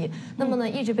个问题。那么呢，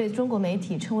一直被中国媒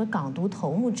体称为港独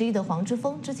头目之一的黄之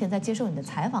锋，之前在接受你的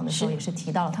采访的时候也是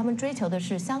提到了，他们追求的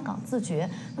是香港自觉。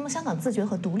那么香港自觉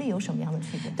和独立有什么样的区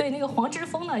别？对，那个黄之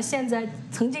锋呢，现在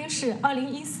曾经是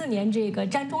2014年这个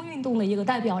占中运动的一个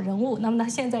代表人物，那么他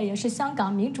现在也是香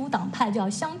港民主党派叫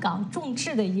香港众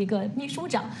志的一个秘书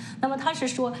长。那么他是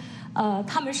说，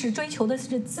他们是追求的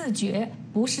是自觉，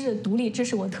不是独立。这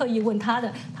是我特意问他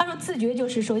的。他说自觉就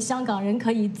是说香港人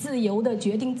可以自由地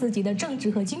决定自己的政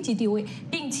治和经济地位，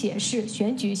并且是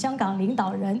选举香港领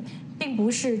导人，并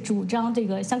不是主张这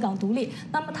个香港独立。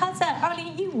那么他在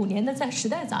2015年的在《时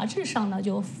代》杂志上呢，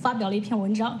就发表了一篇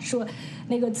文章，说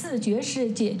那个自觉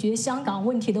是解决香港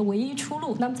问题的唯一出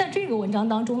路。那么在这个文章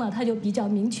当中呢，他就比较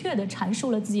明确地阐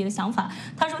述了自己的想法。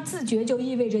他说，自觉就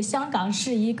意味着香港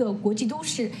是一个国际都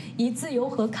市，以自由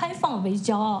和开放为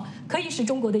骄傲，可以是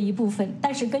中国的一部分，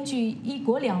但是根据1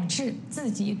国2制自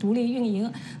己独立运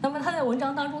营。那么他在文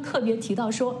章当中特别提到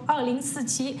说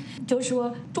，2047就是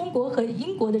说中国和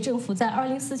英国的政府在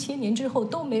2047年之后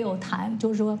都没有谈，就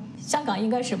是说香港应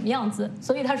该什么样子。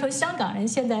所以他说，香港人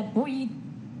现在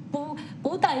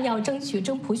不但要争取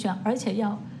真普选，而且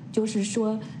就是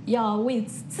说要为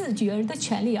自觉的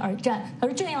权利而战。他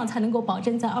说这样才能够保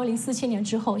证在2047年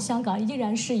之后，香港依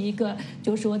然是一个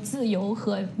就是说自由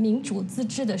和民主自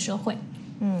治的社会。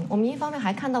我们一方面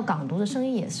还看到港独的声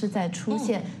音也是在出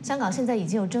现，香港现在已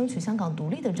经有争取香港独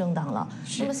立的政党了。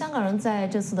那么香港人在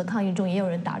这次的抗议中，也有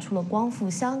人打出了光复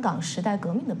香港时代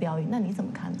革命的标语，那你怎么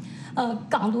看呢？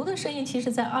港独的声音其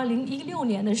实在2016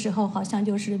年的时候好像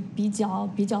就是比较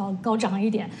高涨一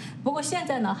点，不过现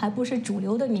在呢还不是主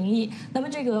流的民意。那么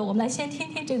这个我们来先听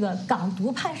听这个港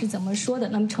独派是怎么说的。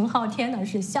那么陈浩天呢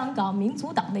是香港民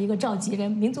族党的一个召集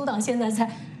人，民族党现在在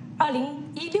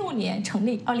2016年成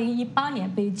立，2018年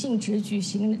被禁止举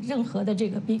行任何的这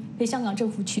个被香港政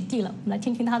府取缔了。我们来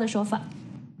听听他的说法。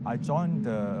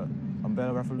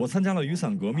我参加了雨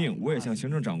伞革命，我也向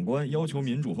行政长官要求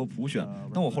民主和普选，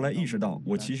但我后来意识到，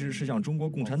我其实是向中国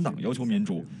共产党要求民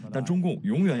主，但中共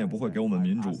永远也不会给我们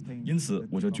民主，因此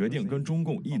我就决定跟中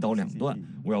共一刀两断，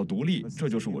我要独立，这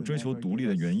就是我追求独立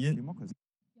的原因。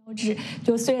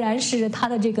就虽然是他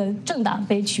的这个政党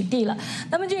被取缔了，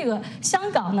那么这个香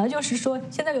港呢，就是说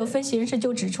现在有分析人士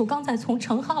就指出，刚才从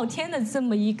陈浩天的这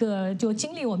么一个就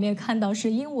经历，我们也看到是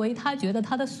因为他觉得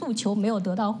他的诉求没有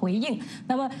得到回应。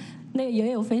那么那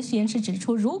也有分析人士指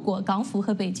出，如果港府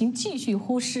和北京继续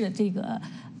忽视这个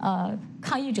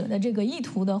抗议者的这个意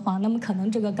图的话，那么可能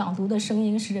这个港独的声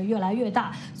音是越来越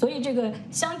大。所以这个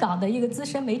香港的一个资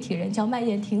深媒体人叫麦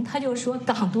燕婷，他就说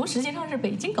港独实际上是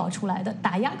北京搞出来的，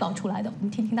打压搞出来的。我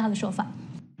们听听他的说法。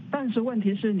但是问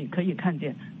题是，你可以看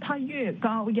见，他越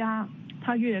高压，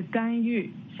他越干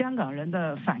预，香港人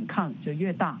的反抗就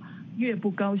越大，越不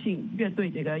高兴，越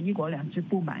对这个一国两制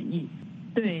不满意。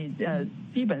对，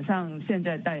基本上现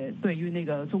在对于那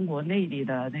个中国内地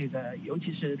的那个，尤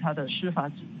其是他的司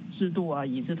法制度啊，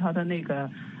以及他的那个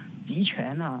集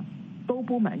权啊，都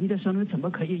不满意的时候，怎么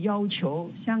可以要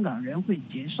求香港人会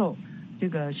接受这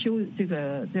个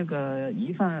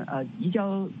移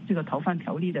交这个逃犯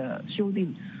条例的修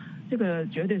订？这个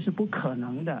绝对是不可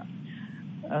能的。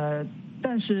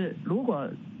但是如果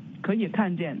可以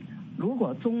看见，如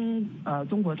果中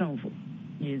国政府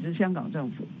也是香港政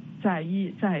府在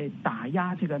打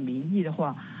压这个民意的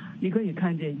话，你可以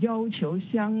看见要求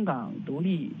香港独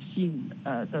立性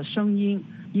的声音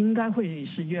应该会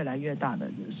是越来越大的。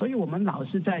所以我们老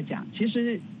是在讲，其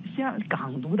实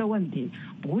港独的问题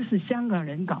不是香港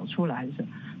人搞出来的，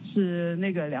是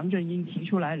那个梁振英提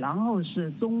出来，然后是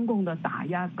中共的打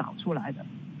压搞出来的。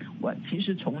其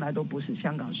实从来都不是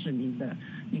香港市民的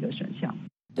一个选项。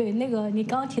对，那个你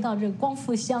刚刚提到这个光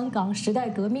复香港时代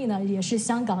革命呢，也是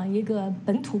香港一个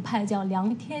本土派叫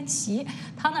梁天琦，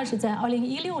他呢是在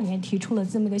2016年提出了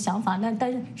这么一个想法。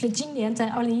但是今年在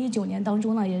2019年当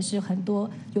中呢，也是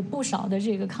有不少的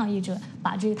这个抗议者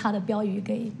把他的标语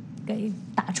给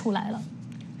打出来了。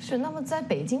是，那么在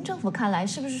北京政府看来，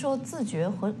是不是说自觉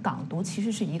和港独其实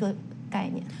是一个概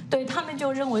念？对，他们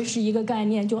就认为是一个概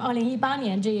念。就2018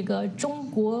年这个中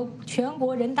国全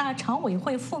国人大常委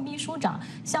会副秘书长、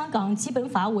香港基本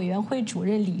法委员会主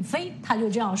任李飞，他就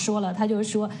这样说了，他就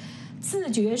说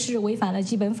自觉是违反了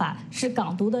基本法，是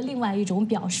港独的另外一种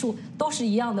表述，都是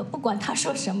一样的，不管他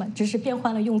说什么，只是变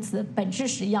换了用词，本质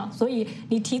是一样。所以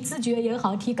你提自觉也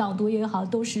好，提港独也好，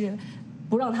都是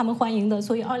不让他们欢迎的。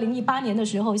所以2018年的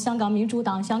时候，香港民主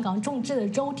党香港众志的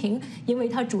周庭，因为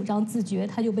他主张自决，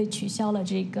他就被取消了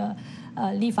这个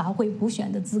立法会补选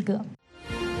的资格。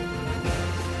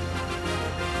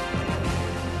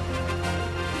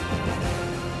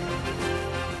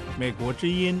美国之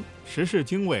音时事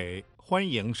经纬，欢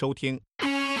迎收听。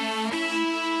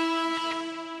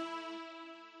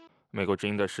美国之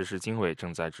音的时事经纬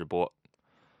正在直播。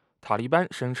塔利班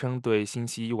声称对星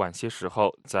期一晚些时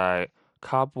候在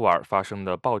喀布尔发生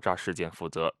的爆炸事件负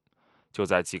责。就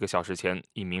在几个小时前，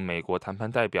一名美国谈判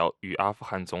代表与阿富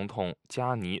汗总统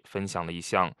加尼分享了一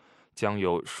项将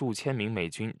有数千名美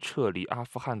军撤离阿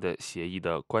富汗的协议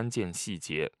的关键细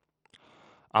节。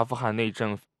阿富汗内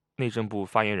政部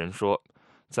发言人说，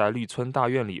在绿村大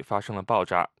院里发生了爆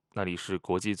炸，那里是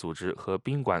国际组织和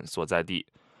宾馆所在地。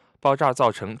爆炸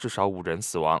造成至少5人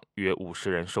死亡，约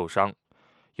50人受伤。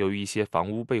由于一些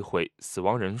房屋被毁，死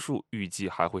亡人数预计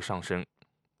还会上升。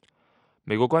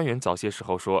美国官员早些时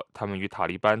候说，他们与塔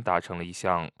利班达成了一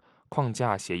项框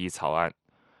架协议草案。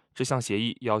这项协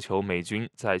议要求美军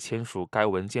在签署该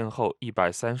文件后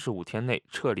135天内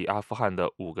撤离阿富汗的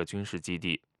5个军事基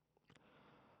地。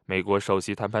美国首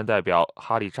席谈判代表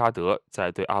哈里扎德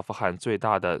在对阿富汗最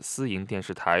大的私营电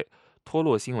视台托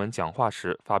洛新闻讲话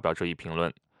时发表这一评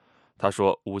论。他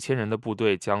说，5000人的部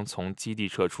队将从基地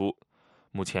撤出。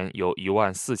目前有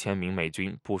14000名美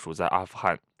军部署在阿富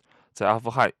汗，在阿富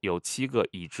汗有7个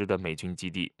已知的美军基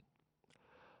地。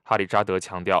哈里扎德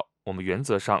强调，我们原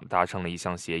则上达成了一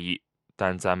项协议，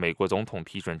但在美国总统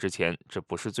批准之前，这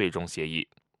不是最终协议。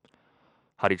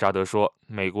哈里扎德说，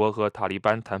美国和塔利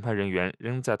班谈判人员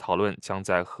仍在讨论将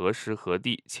在何时何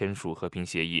地签署和平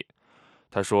协议。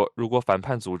他说，如果反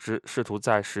叛组织试图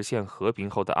在实现和平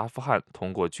后的阿富汗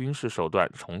通过军事手段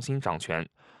重新掌权，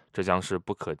这将是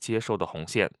不可接受的红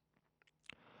线。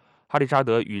哈里扎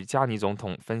德与加尼总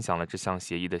统分享了这项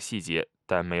协议的细节，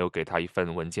但没有给他一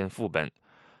份文件副本。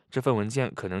这份文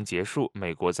件可能结束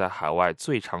美国在海外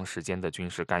最长时间的军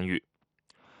事干预。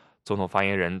总统发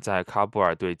言人在喀布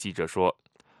尔对记者说，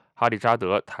哈里扎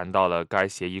德谈到了该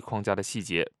协议框架的细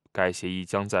节，该协议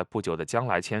将在不久的将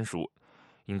来签署，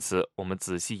因此我们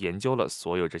仔细研究了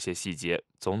所有这些细节，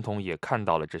总统也看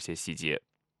到了这些细节。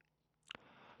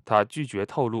他拒绝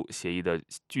透露协议的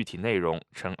具体内容，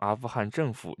称阿富汗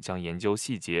政府将研究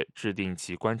细节，制定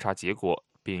其观察结果，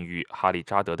并与哈里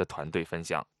扎德的团队分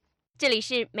享。这里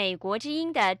是美国之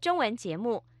音的中文节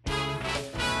目。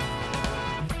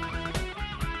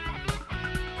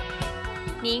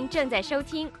您正在收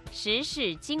听《时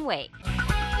事经纬》。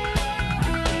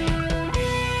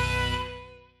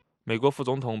美国副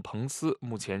总统彭斯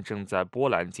目前正在波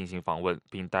兰进行访问，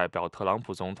并代表特朗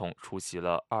普总统出席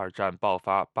了二战爆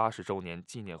发80周年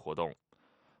纪念活动。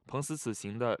彭斯此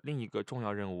行的另一个重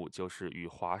要任务就是与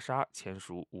华沙签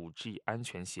署 5G 安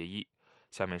全协议。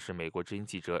下面是美国之音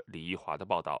记者李义华的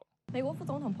报道。美国副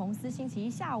总统彭斯星期一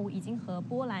下午已经和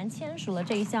波兰签署了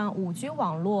这一项5G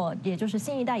网络，也就是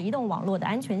新一代移动网络的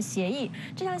安全协议。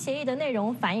这项协议的内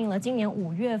容反映了今年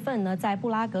5月份呢，在布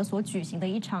拉格所举行的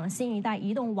一场新一代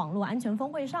移动网络安全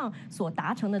峰会上所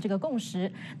达成的这个共识。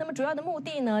那么主要的目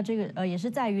的呢，也是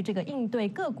在于这个应对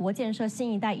各国建设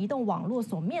新一代移动网络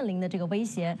所面临的这个威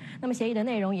胁。那么协议的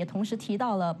内容也同时提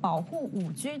到了保护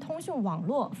5G 通讯网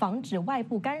络，防止外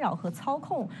部干扰和操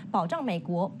控，保障美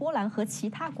国、波兰和其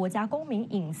他国家公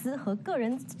民隐私和个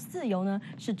人自由呢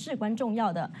是至关重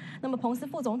要的。那么彭斯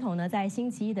副总统呢在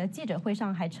星期一的记者会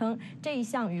上还称，这一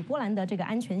项与波兰的这个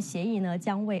安全协议呢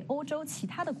将为欧洲其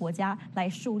他的国家来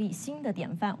树立新的典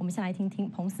范。我们先来听听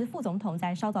彭斯副总统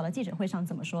在稍早的记者会上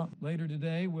怎么说。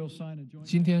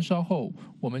今天稍后，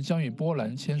我们将与波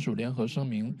兰签署联合声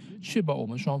明，确保我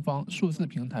们双方数字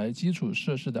平台基础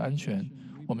设施的安全。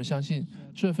我们相信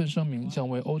这份声明将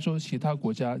为欧洲其他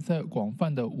国家在广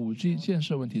泛的5G 建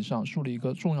设问题上树立一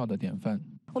个重要的典范。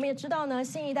我们也知道呢，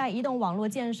新一代移动网络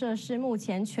建设是目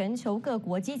前全球各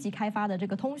国积极开发的这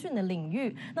个通讯的领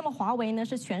域。那么华为呢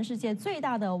是全世界最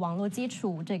大的网络基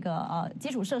础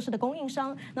设施的供应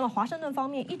商。那么华盛顿方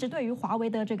面一直对于华为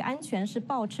的这个安全是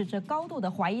抱持着高度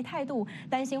的怀疑态度，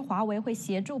担心华为会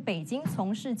协助北京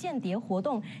从事间谍活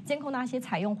动，监控那些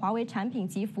采用华为产品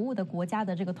及服务的国家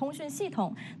的这个通讯系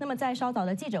统。那么在稍早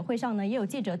的记者会上呢，也有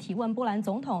记者提问波兰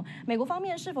总统，美国方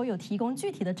面是否有提供具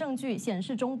体的证据显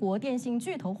示中国电信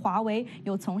巨头华为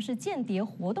有从事间谍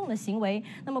活动的行为。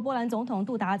那么波兰总统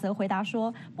杜达则回答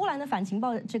说，波兰的反情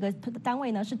报这个单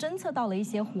位呢是侦测到了一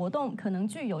些活动可能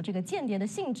具有这个间谍的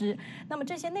性质。那么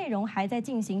这些内容还在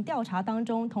进行调查当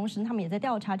中，同时他们也在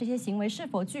调查这些行为是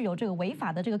否具有这个违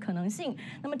法的这个可能性。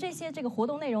那么这些活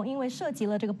动内容因为涉及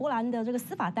了这个波兰的这个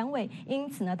司法单位，因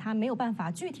此呢他没有办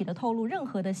法具体的透露任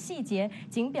何的细节，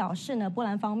仅表示呢波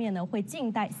兰方面呢会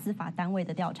静待司法单位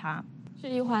的调查。是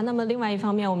一华。那么另外一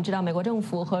方面，我们知道美国政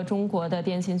府和中国的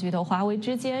电信巨头华为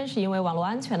之间是因为网络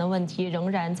安全的问题仍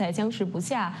然在僵持不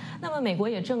下。那么美国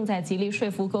也正在极力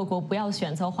说服各国不要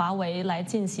选择华为来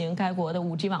进行该国的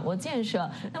5G 网络建设。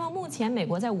那么目前美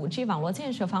国在5G 网络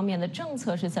建设方面的政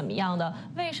策是怎么样的？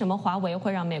为什么华为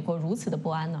会让美国如此的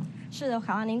不安呢？是的，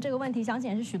好，您这个问题相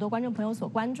信也是许多观众朋友所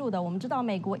关注的。我们知道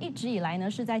美国一直以来呢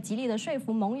是在极力的说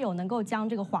服盟友能够将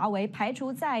这个华为排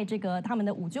除在这个他们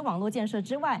的5G 网络建设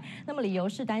之外。那么理由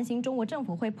是担心中国政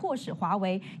府会迫使华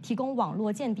为提供网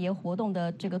络间谍活动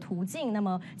的这个途径。那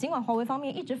么尽管华为方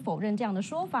面一直否认这样的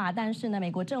说法，但是呢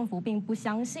美国政府并不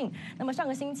相信。那么上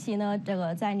个星期呢，这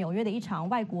个在纽约的一场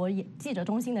外国记者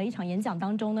中心的一场演讲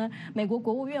当中呢，美国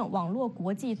国务院网络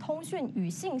国际通讯与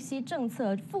信息政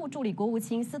策副助理国务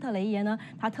卿斯特雷耶呢，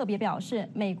他特别表示，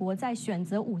美国在选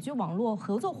择5G 网络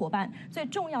合作伙伴最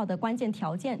重要的关键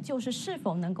条件就是是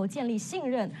否能够建立信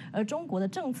任，而中国的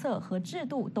政策和制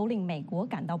度都令美国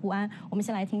感到不安。我们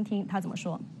先来听听他怎么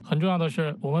说。很重要的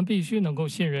是，我们必须能够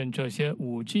信任这些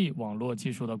5G 网络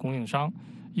技术的供应商。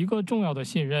一个重要的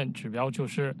信任指标就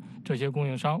是这些供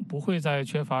应商不会在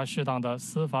缺乏适当的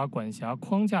司法管辖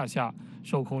框架下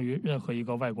受控于任何一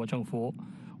个外国政府。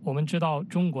我们知道，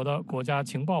中国的国家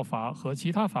情报法和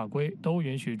其他法规都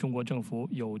允许中国政府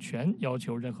有权要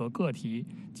求任何个体、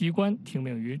机关听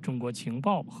命于中国情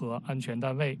报和安全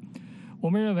单位。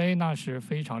我们认为那是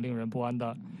非常令人不安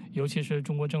的，尤其是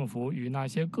中国政府与那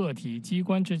些个体、机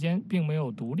关之间并没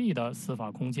有独立的司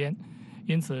法空间。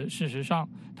因此事实上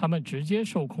他们直接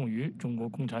受控于中国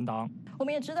共产党。我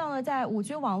们也知道呢，在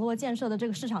5G 网络建设的这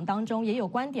个市场当中，也有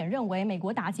观点认为，美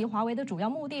国打击华为的主要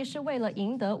目的是为了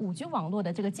赢得5G 网络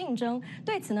的这个竞争。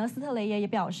对此呢，斯特雷耶也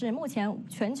表示，目前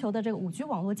全球的这个5G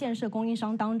网络建设供应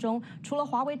商当中，除了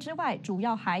华为之外，主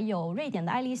要还有瑞典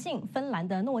的爱立信、芬兰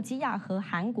的诺基亚和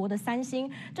韩国的三星。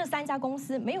这3家公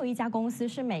司没有一家公司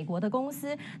是美国的公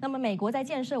司。那么，美国在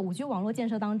建设5G 网络建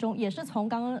设当中，也是从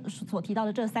刚刚所提到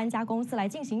的这3家公司来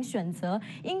进行选择，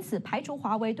因此排除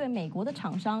华为对美国的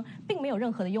厂商并没有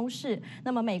任何的优势。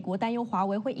那么美国担忧华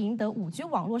为会赢得5G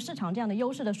网络市场这样的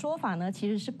优势的说法呢，其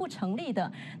实是不成立的。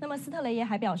那么斯特雷耶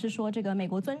还表示说，这个美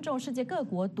国尊重世界各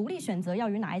国独立选择要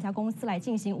与哪一家公司来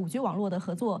进行5G 网络的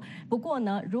合作。不过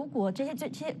呢，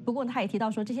不过他也提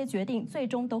到说，这些决定最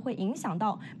终都会影响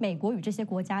到美国与这些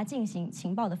国家进行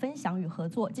情报的分享与合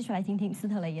作。继续来听听斯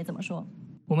特雷耶怎么说。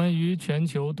我们与全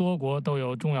球多国都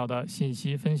有重要的信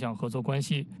息分享合作关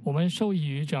系，我们受益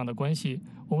于这样的关系，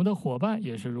我们的伙伴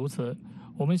也是如此。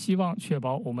我们希望确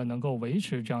保我们能够维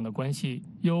持这样的关系，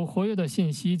有活跃的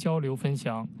信息交流分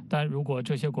享。但如果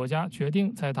这些国家决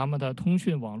定在他们的通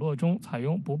讯网络中采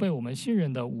用不被我们信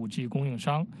任的5G 供应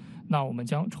商，那我们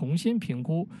将重新评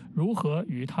估如何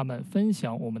与他们分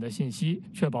享我们的信息，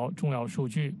确保重要数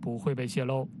据不会被泄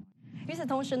露。与此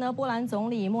同时呢，波兰总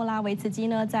理莫拉维茨基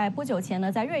呢，在不久前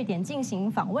呢，在瑞典进行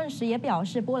访问时，也表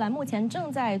示，波兰目前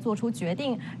正在做出决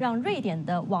定，让瑞典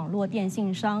的网络电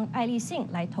信商爱立信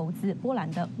来投资波兰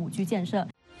的5G 建设。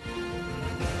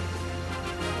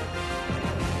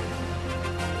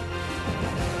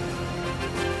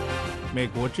美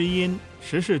国之音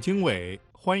时事经纬，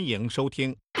欢迎收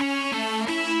听。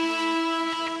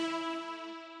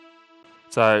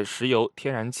在石油、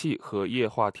天然气和液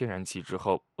化天然气之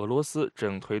后，俄罗斯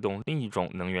正推动另一种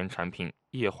能源产品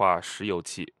——液化石油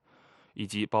气，以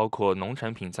及包括农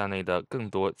产品在内的更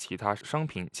多其他商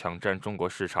品抢占中国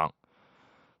市场。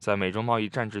在美中贸易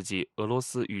战之际，俄罗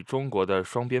斯与中国的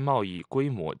双边贸易规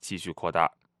模继续扩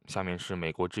大。下面是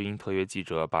美国之音特约记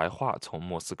者白桦从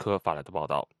莫斯科发来的报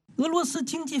道。俄罗斯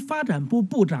经济发展部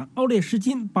部长奥列什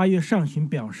金8月上旬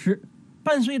表示，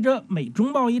伴随着美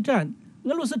中贸易战，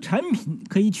俄罗斯产品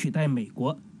可以取代美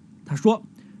国。他说，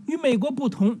与美国不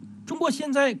同，中国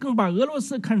现在更把俄罗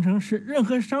斯看成是任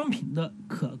何商品的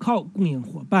可靠供应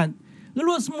伙伴。俄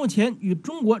罗斯目前与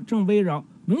中国正围绕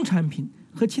农产品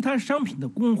和其他商品的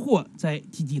供货在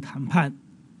积极谈判。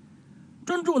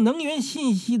专注能源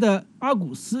信息的阿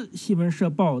古斯新闻社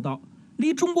报道，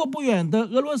离中国不远的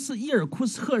俄罗斯伊尔库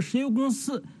斯克石油公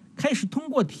司开始通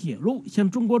过铁路向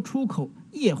中国出口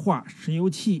液化石油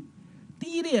气。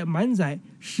第一列满载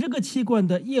10个气罐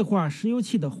的液化石油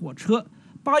气的火车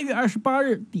8月28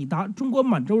日抵达中国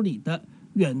满洲里的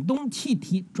远东气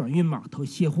体转运码头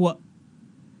卸货。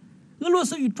俄罗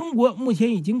斯与中国目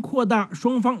前已经扩大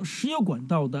双方石油管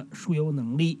道的输油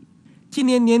能力。今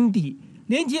年年底，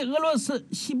连接俄罗斯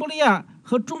西伯利亚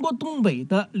和中国东北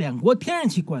的2国天然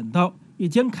气管道也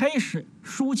将开始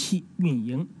输气运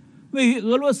营。位于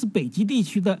俄罗斯北极地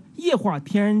区的液化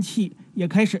天然气也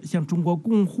开始向中国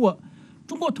供货。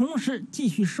中国同时继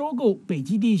续收购北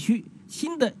极地区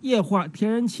新的液化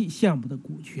天然气项目的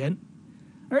股权，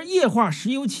而液化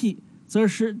石油气则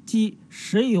是继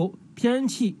石油、天然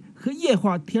气和液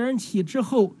化天然气之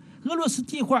后，俄罗斯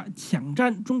计划抢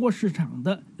占中国市场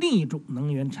的另一种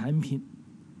能源产品。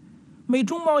美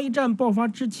中贸易战爆发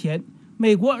之前，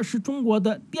美国是中国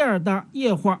的第2大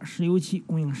液化石油气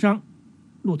供应商。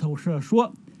路透社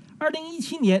说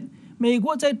，2017年，美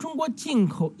国在中国进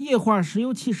口液化石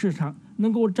油气市场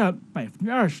能够占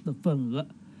20%的份额，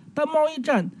但贸易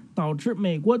战导致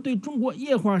美国对中国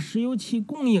液化石油气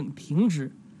供应停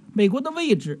止，美国的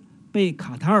位置被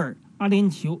卡塔尔、阿联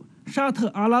酋、沙特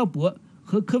阿拉伯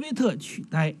和科威特取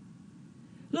代。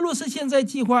俄罗斯现在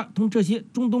计划同这些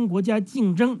中东国家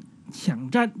竞争，抢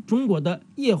占中国的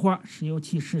液化石油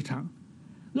气市场。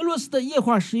俄罗斯的液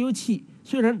化石油气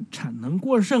虽然产能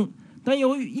过剩，但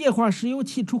由于液化石油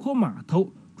气出口码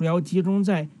头主要集中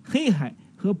在黑海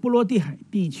和波罗的海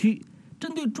地区，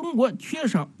针对中国缺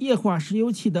少液化石油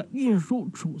气的运输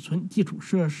储存基础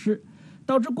设施，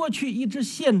导致过去一直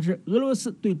限制俄罗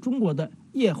斯对中国的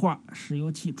液化石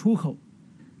油气出口。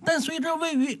但随着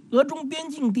位于俄中边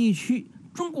境地区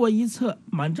中国一侧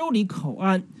满洲里口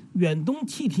岸远东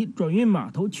气体转运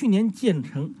码头去年建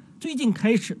成，最近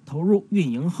开始投入运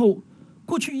营后，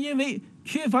过去因为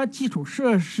缺乏基础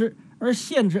设施而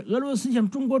限制俄罗斯向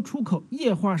中国出口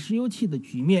液化石油气的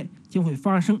局面将会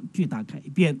发生巨大改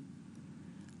变。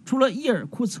除了伊尔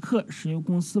库斯克石油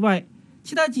公司外，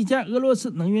其他几家俄罗斯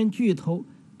能源巨头、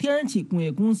天然气工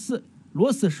业公司、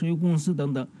罗斯石油公司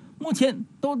等等，目前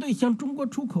都对向中国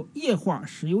出口液化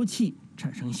石油气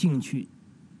产生兴趣。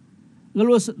俄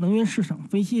罗斯能源市场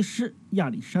分析师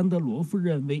亚历山德罗夫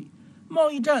认为，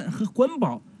贸易战和环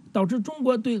保导致中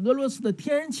国对俄罗斯的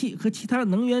天然气和其他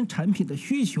能源产品的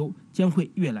需求将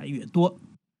会越来越多。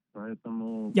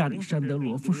亚历山德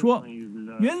罗夫说，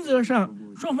原则上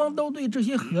双方都对这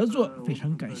些合作非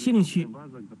常感兴趣。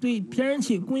对天然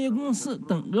气工业公司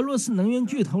等俄罗斯能源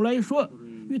巨头来说，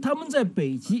与他们在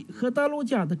北极和大陆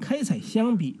架的开采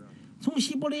相比，从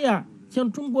西伯利亚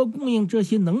向中国供应这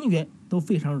些能源都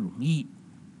非常容易。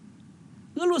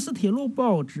俄罗斯铁路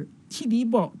报纸《汽笛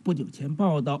报》不久前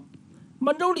报道，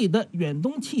满洲里的远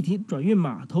东气体转运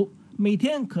码头每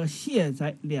天可卸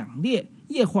载2列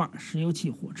液化石油气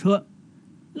火车。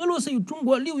俄罗斯与中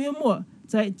国6月末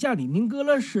在加里宁格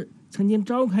勒市曾经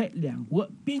召开两国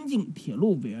边境铁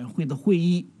路委员会的会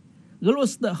议。俄罗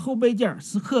斯的后贝加尔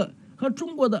斯克和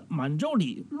中国的满洲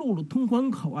里陆路通关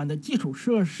口岸的基础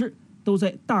设施都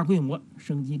在大规模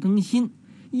升级更新，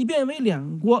以便为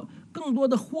两国更多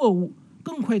的货物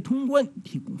更快通关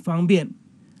提供方便。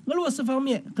俄罗斯方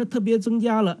面还特别增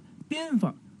加了边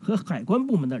防和海关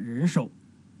部门的人手。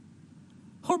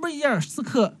后贝加尔斯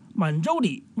克、满洲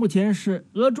里目前是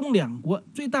俄中两国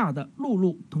最大的陆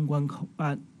路通关口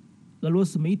岸。俄罗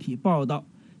斯媒体报道，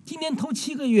今年头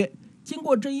7个月，经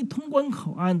过这一通关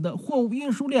口岸的货物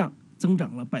运输量增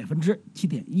长了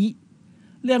 7.1%。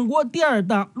两国第2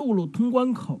大陆路通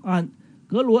关口岸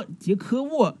格罗杰科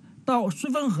沃到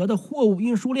绥芬河的货物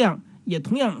运输量也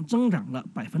同样增长了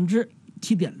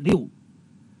 7.6%。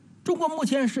中国目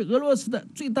前是俄罗斯的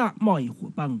最大贸易伙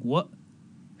伴国。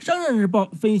商人日报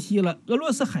分析了俄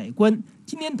罗斯海关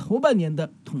今年头半年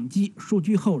的统计数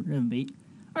据后认为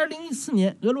，2014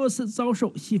年俄罗斯遭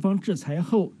受西方制裁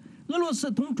后，俄罗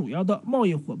斯同主要的贸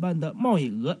易伙伴的贸易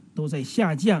额都在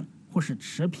下降或是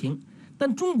持平，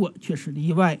但中国却是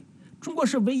例外。中国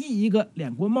是唯一一个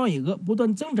两国贸易额不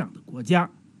断增长的国家。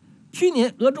去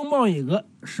年俄中贸易额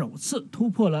首次突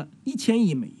破了1000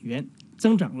亿美元，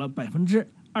增长了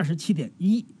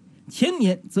 27.1%。前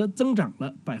年则增长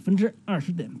了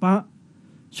 20.8%。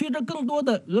随着更多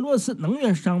的俄罗斯能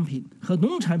源商品和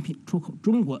农产品出口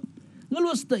中国，俄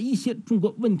罗斯的一些中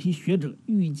国问题学者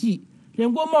预计，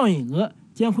两国贸易额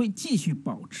将会继续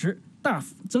保持大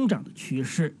幅增长的趋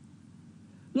势。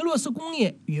俄罗斯工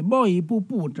业与贸易部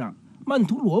部长曼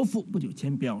图罗夫不久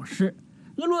前表示，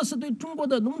俄罗斯对中国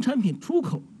的农产品出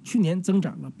口去年增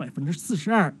长了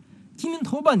 42%， 今年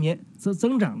头半年则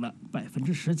增长了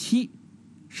 17%。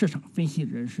市场分析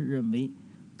人士认为，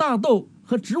大豆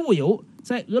和植物油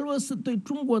在俄罗斯对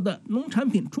中国的农产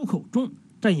品出口中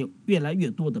占有越来越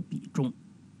多的比重。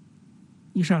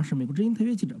以上是美国之音特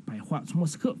约记者白桦从莫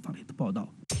斯科发来的报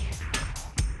道。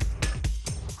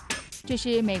这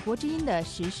是美国之音的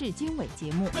时事经纬节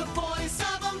目。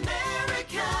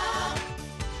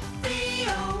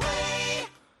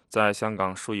在香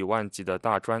港，数以万计的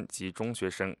大专及中学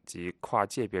生及跨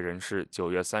界别人士9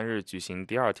月3日举行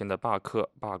第2天的罢课、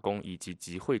罢工以及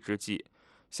集会之际，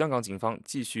香港警方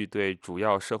继续对主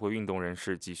要社会运动人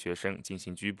士及学生进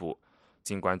行拘捕。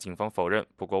尽管警方否认，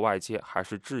不过外界还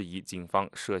是质疑警方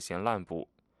涉嫌滥捕。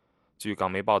据港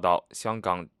媒报道，香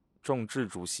港众志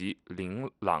主席林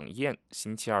朗彦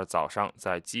星期二早上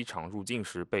在机场入境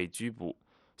时被拘捕，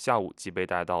下午即被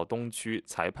带到东区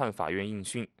裁判法院应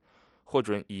讯。获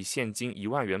准以现金1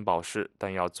万元保释，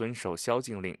但要遵守宵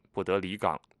禁令，不得离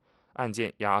港。案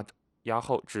件押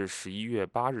后至11月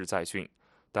8日再讯，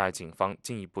待警方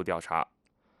进一步调查。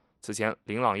此前，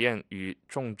林朗彦与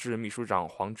众志秘书长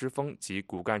黄之锋及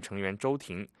骨干成员周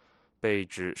庭被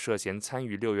指涉嫌参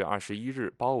与6月21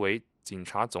日包围警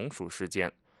察总署事件，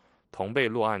同被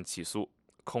落案起诉，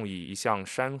控以一项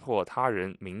煽惑他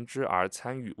人明知而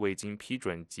参与未经批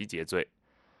准集结罪。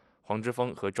黄之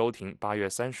锋和周庭8月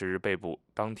30日被捕，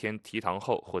当天提堂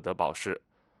后获得保释。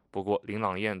不过，林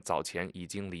朗彦早前已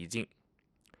经离境。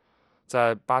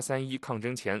在831抗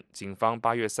争前，警方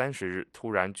8月30日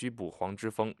突然拘捕黄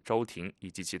之锋、周庭以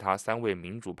及其他3位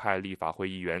民主派立法会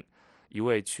议员、1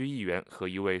位区议员和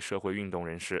1位社会运动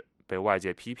人士，被外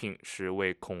界批评是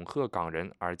为恐吓港人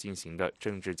而进行的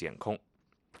政治检控。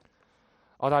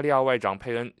澳大利亚外长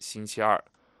佩恩星期二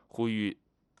呼吁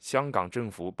香港政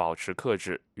府保持克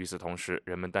制，与此同时，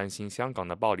人们担心香港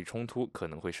的暴力冲突可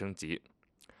能会升级。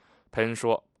佩恩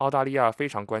说，澳大利亚非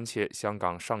常关切香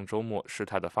港上周末事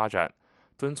态的发展，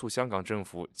敦促香港政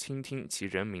府倾听其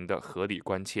人民的合理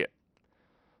关切。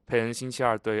佩恩星期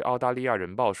二对澳大利亚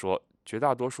人报说，绝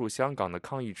大多数香港的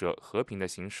抗议者和平地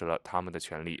行使了他们的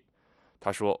权利。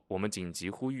他说，我们紧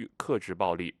急呼吁克制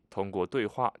暴力，通过对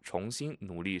话重新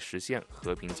努力实现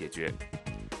和平解决。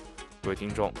各位听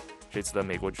众，这次的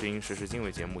美国之音时事经纬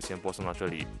节目先播送到这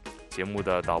里。节目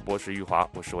的导播是玉华，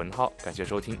我是文浩，感谢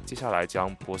收听。接下来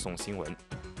将播送新闻。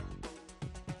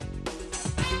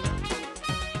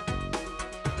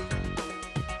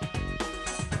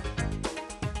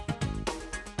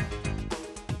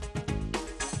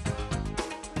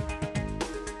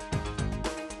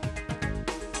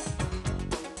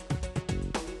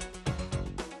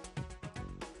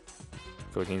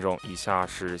各位听众，以下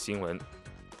是新闻。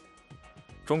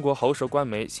中国喉舌官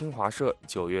媒新华社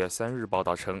9月3日报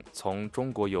道称，从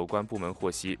中国有关部门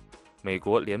获悉，美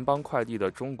国联邦快递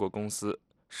的中国公司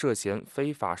涉嫌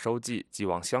非法收寄寄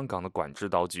往香港的管制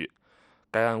刀具，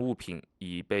该案物品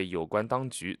已被有关当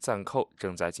局暂扣，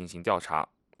正在进行调查。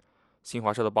新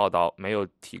华社的报道没有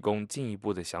提供进一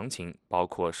步的详情，包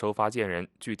括收发件人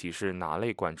具体是哪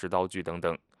类管制刀具等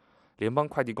等。联邦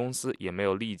快递公司也没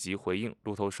有立即回应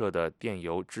路透社的电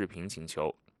邮置评请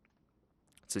求。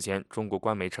此前，中国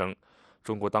官媒称，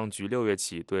中国当局6月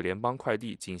起对联邦快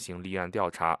递进行立案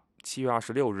调查。7月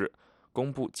26日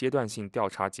公布阶段性调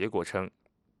查结果称，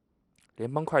联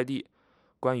邦快递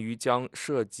关于将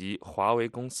涉及华为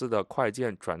公司的快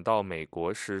件转到美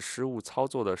国是失误操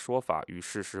作的说法与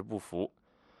事实不符。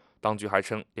当局还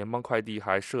称，联邦快递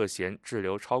还涉嫌滞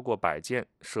留超过100件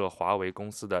涉华为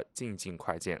公司的进境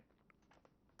快件。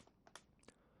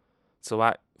此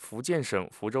外，福建省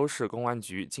福州市公安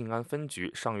局静安分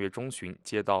局上月中旬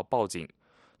接到报警，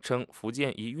称福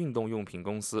建一运动用品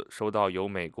公司收到由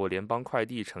美国联邦快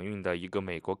递承运的一个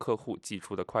美国客户寄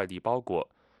出的快递包裹，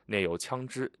内有枪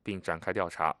支，并展开调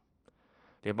查。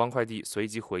联邦快递随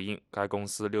即回应，该公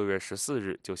司6月14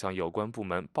日就向有关部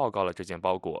门报告了这件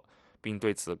包裹，并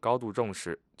对此高度重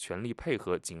视，全力配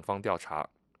合警方调查。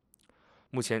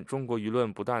目前，中国舆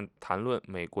论不断谈论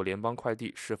美国联邦快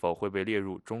递是否会被列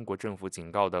入中国政府警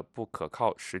告的不可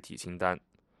靠实体清单。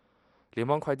联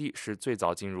邦快递是最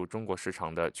早进入中国市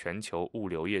场的全球物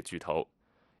流业巨头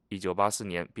，1984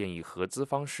年便以合资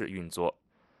方式运作。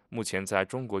目前在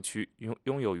中国区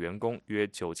拥有员工约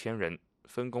9000人，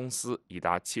分公司已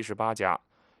达78家，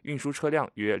运输车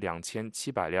辆约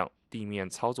2700辆，地面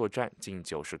操作站近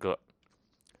90个。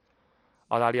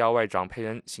澳大利亚外长佩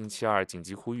恩星期二紧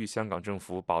急呼吁香港政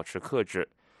府保持克制。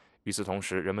与此同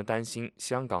时，人们担心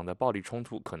香港的暴力冲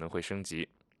突可能会升级。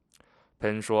佩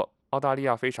恩说，澳大利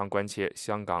亚非常关切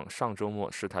香港上周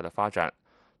末事态的发展，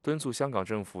敦促香港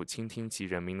政府倾听其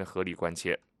人民的合理关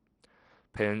切。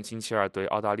佩恩星期二对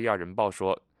澳大利亚人报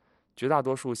说，绝大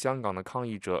多数香港的抗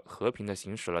议者和平地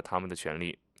行使了他们的权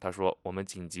利。他说，我们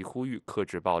紧急呼吁克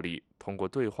制暴力，通过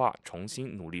对话重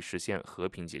新努力实现和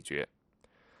平解决。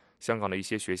香港的一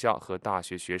些学校和大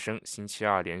学学生星期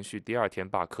二连续第2天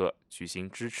罢课，举行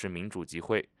支持民主集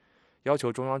会，要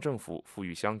求中央政府赋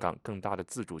予香港更大的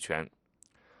自主权。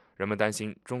人们担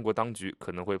心中国当局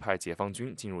可能会派解放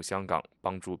军进入香港，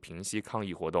帮助平息抗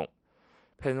议活动。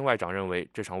佩恩外长认为，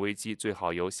这场危机最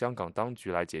好由香港当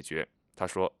局来解决。他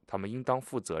说，他们应当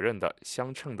负责任的、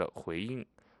相称的回应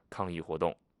抗议活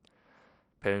动。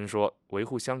佩恩说，维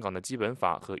护香港的基本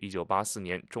法和1984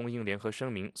年中英联合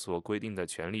声明所规定的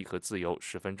权利和自由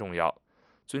十分重要，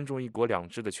尊重一国两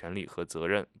制的权利和责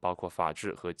任，包括法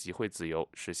治和集会自由，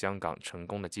是香港成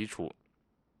功的基础。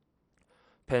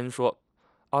佩恩说，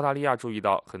澳大利亚注意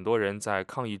到很多人在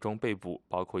抗议中被捕，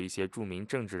包括一些著名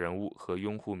政治人物和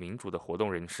拥护民主的活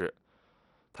动人士。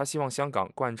他希望香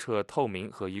港贯彻透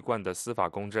明和一贯的司法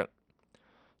公正。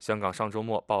香港上周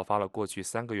末爆发了过去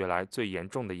3个月来最严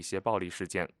重的一些暴力事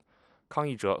件，抗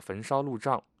议者焚烧路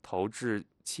障、投掷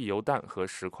汽油弹和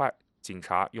石块，警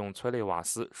察用催泪瓦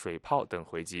斯、水炮等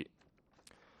回击。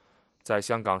在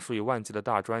香港数以万计的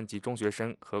大专及中学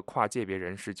生和跨界别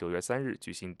人士9月3日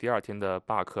举行第2天的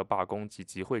罢课罢工及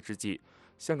集会之际，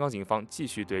香港警方继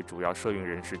续对主要社运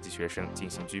人士及学生进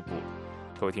行拘捕。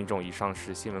各位听众，以上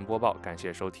是新闻播报，感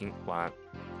谢收听，晚安。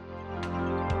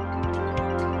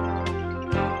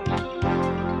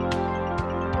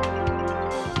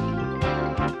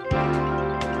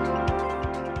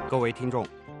各位听众，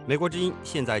美国之音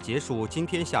现在结束今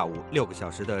天下午6个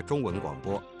小时的中文广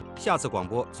播，下次广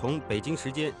播从北京时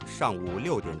间上午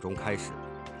6点钟开始。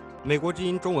美国之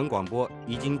音中文广播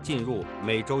已经进入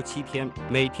每周7天，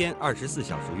每天24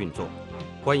小时运作。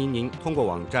欢迎您通过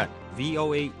网站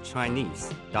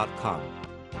voachinese.com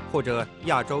或者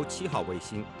亚洲7号卫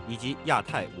星以及亚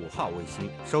太5号卫星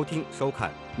收听收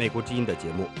看美国之音的节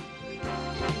目。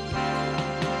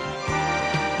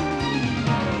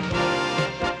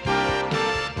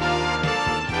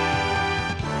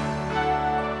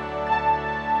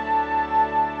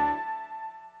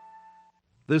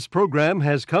This program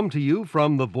has come to you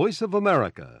from the Voice of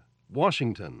America,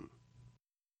 Washington.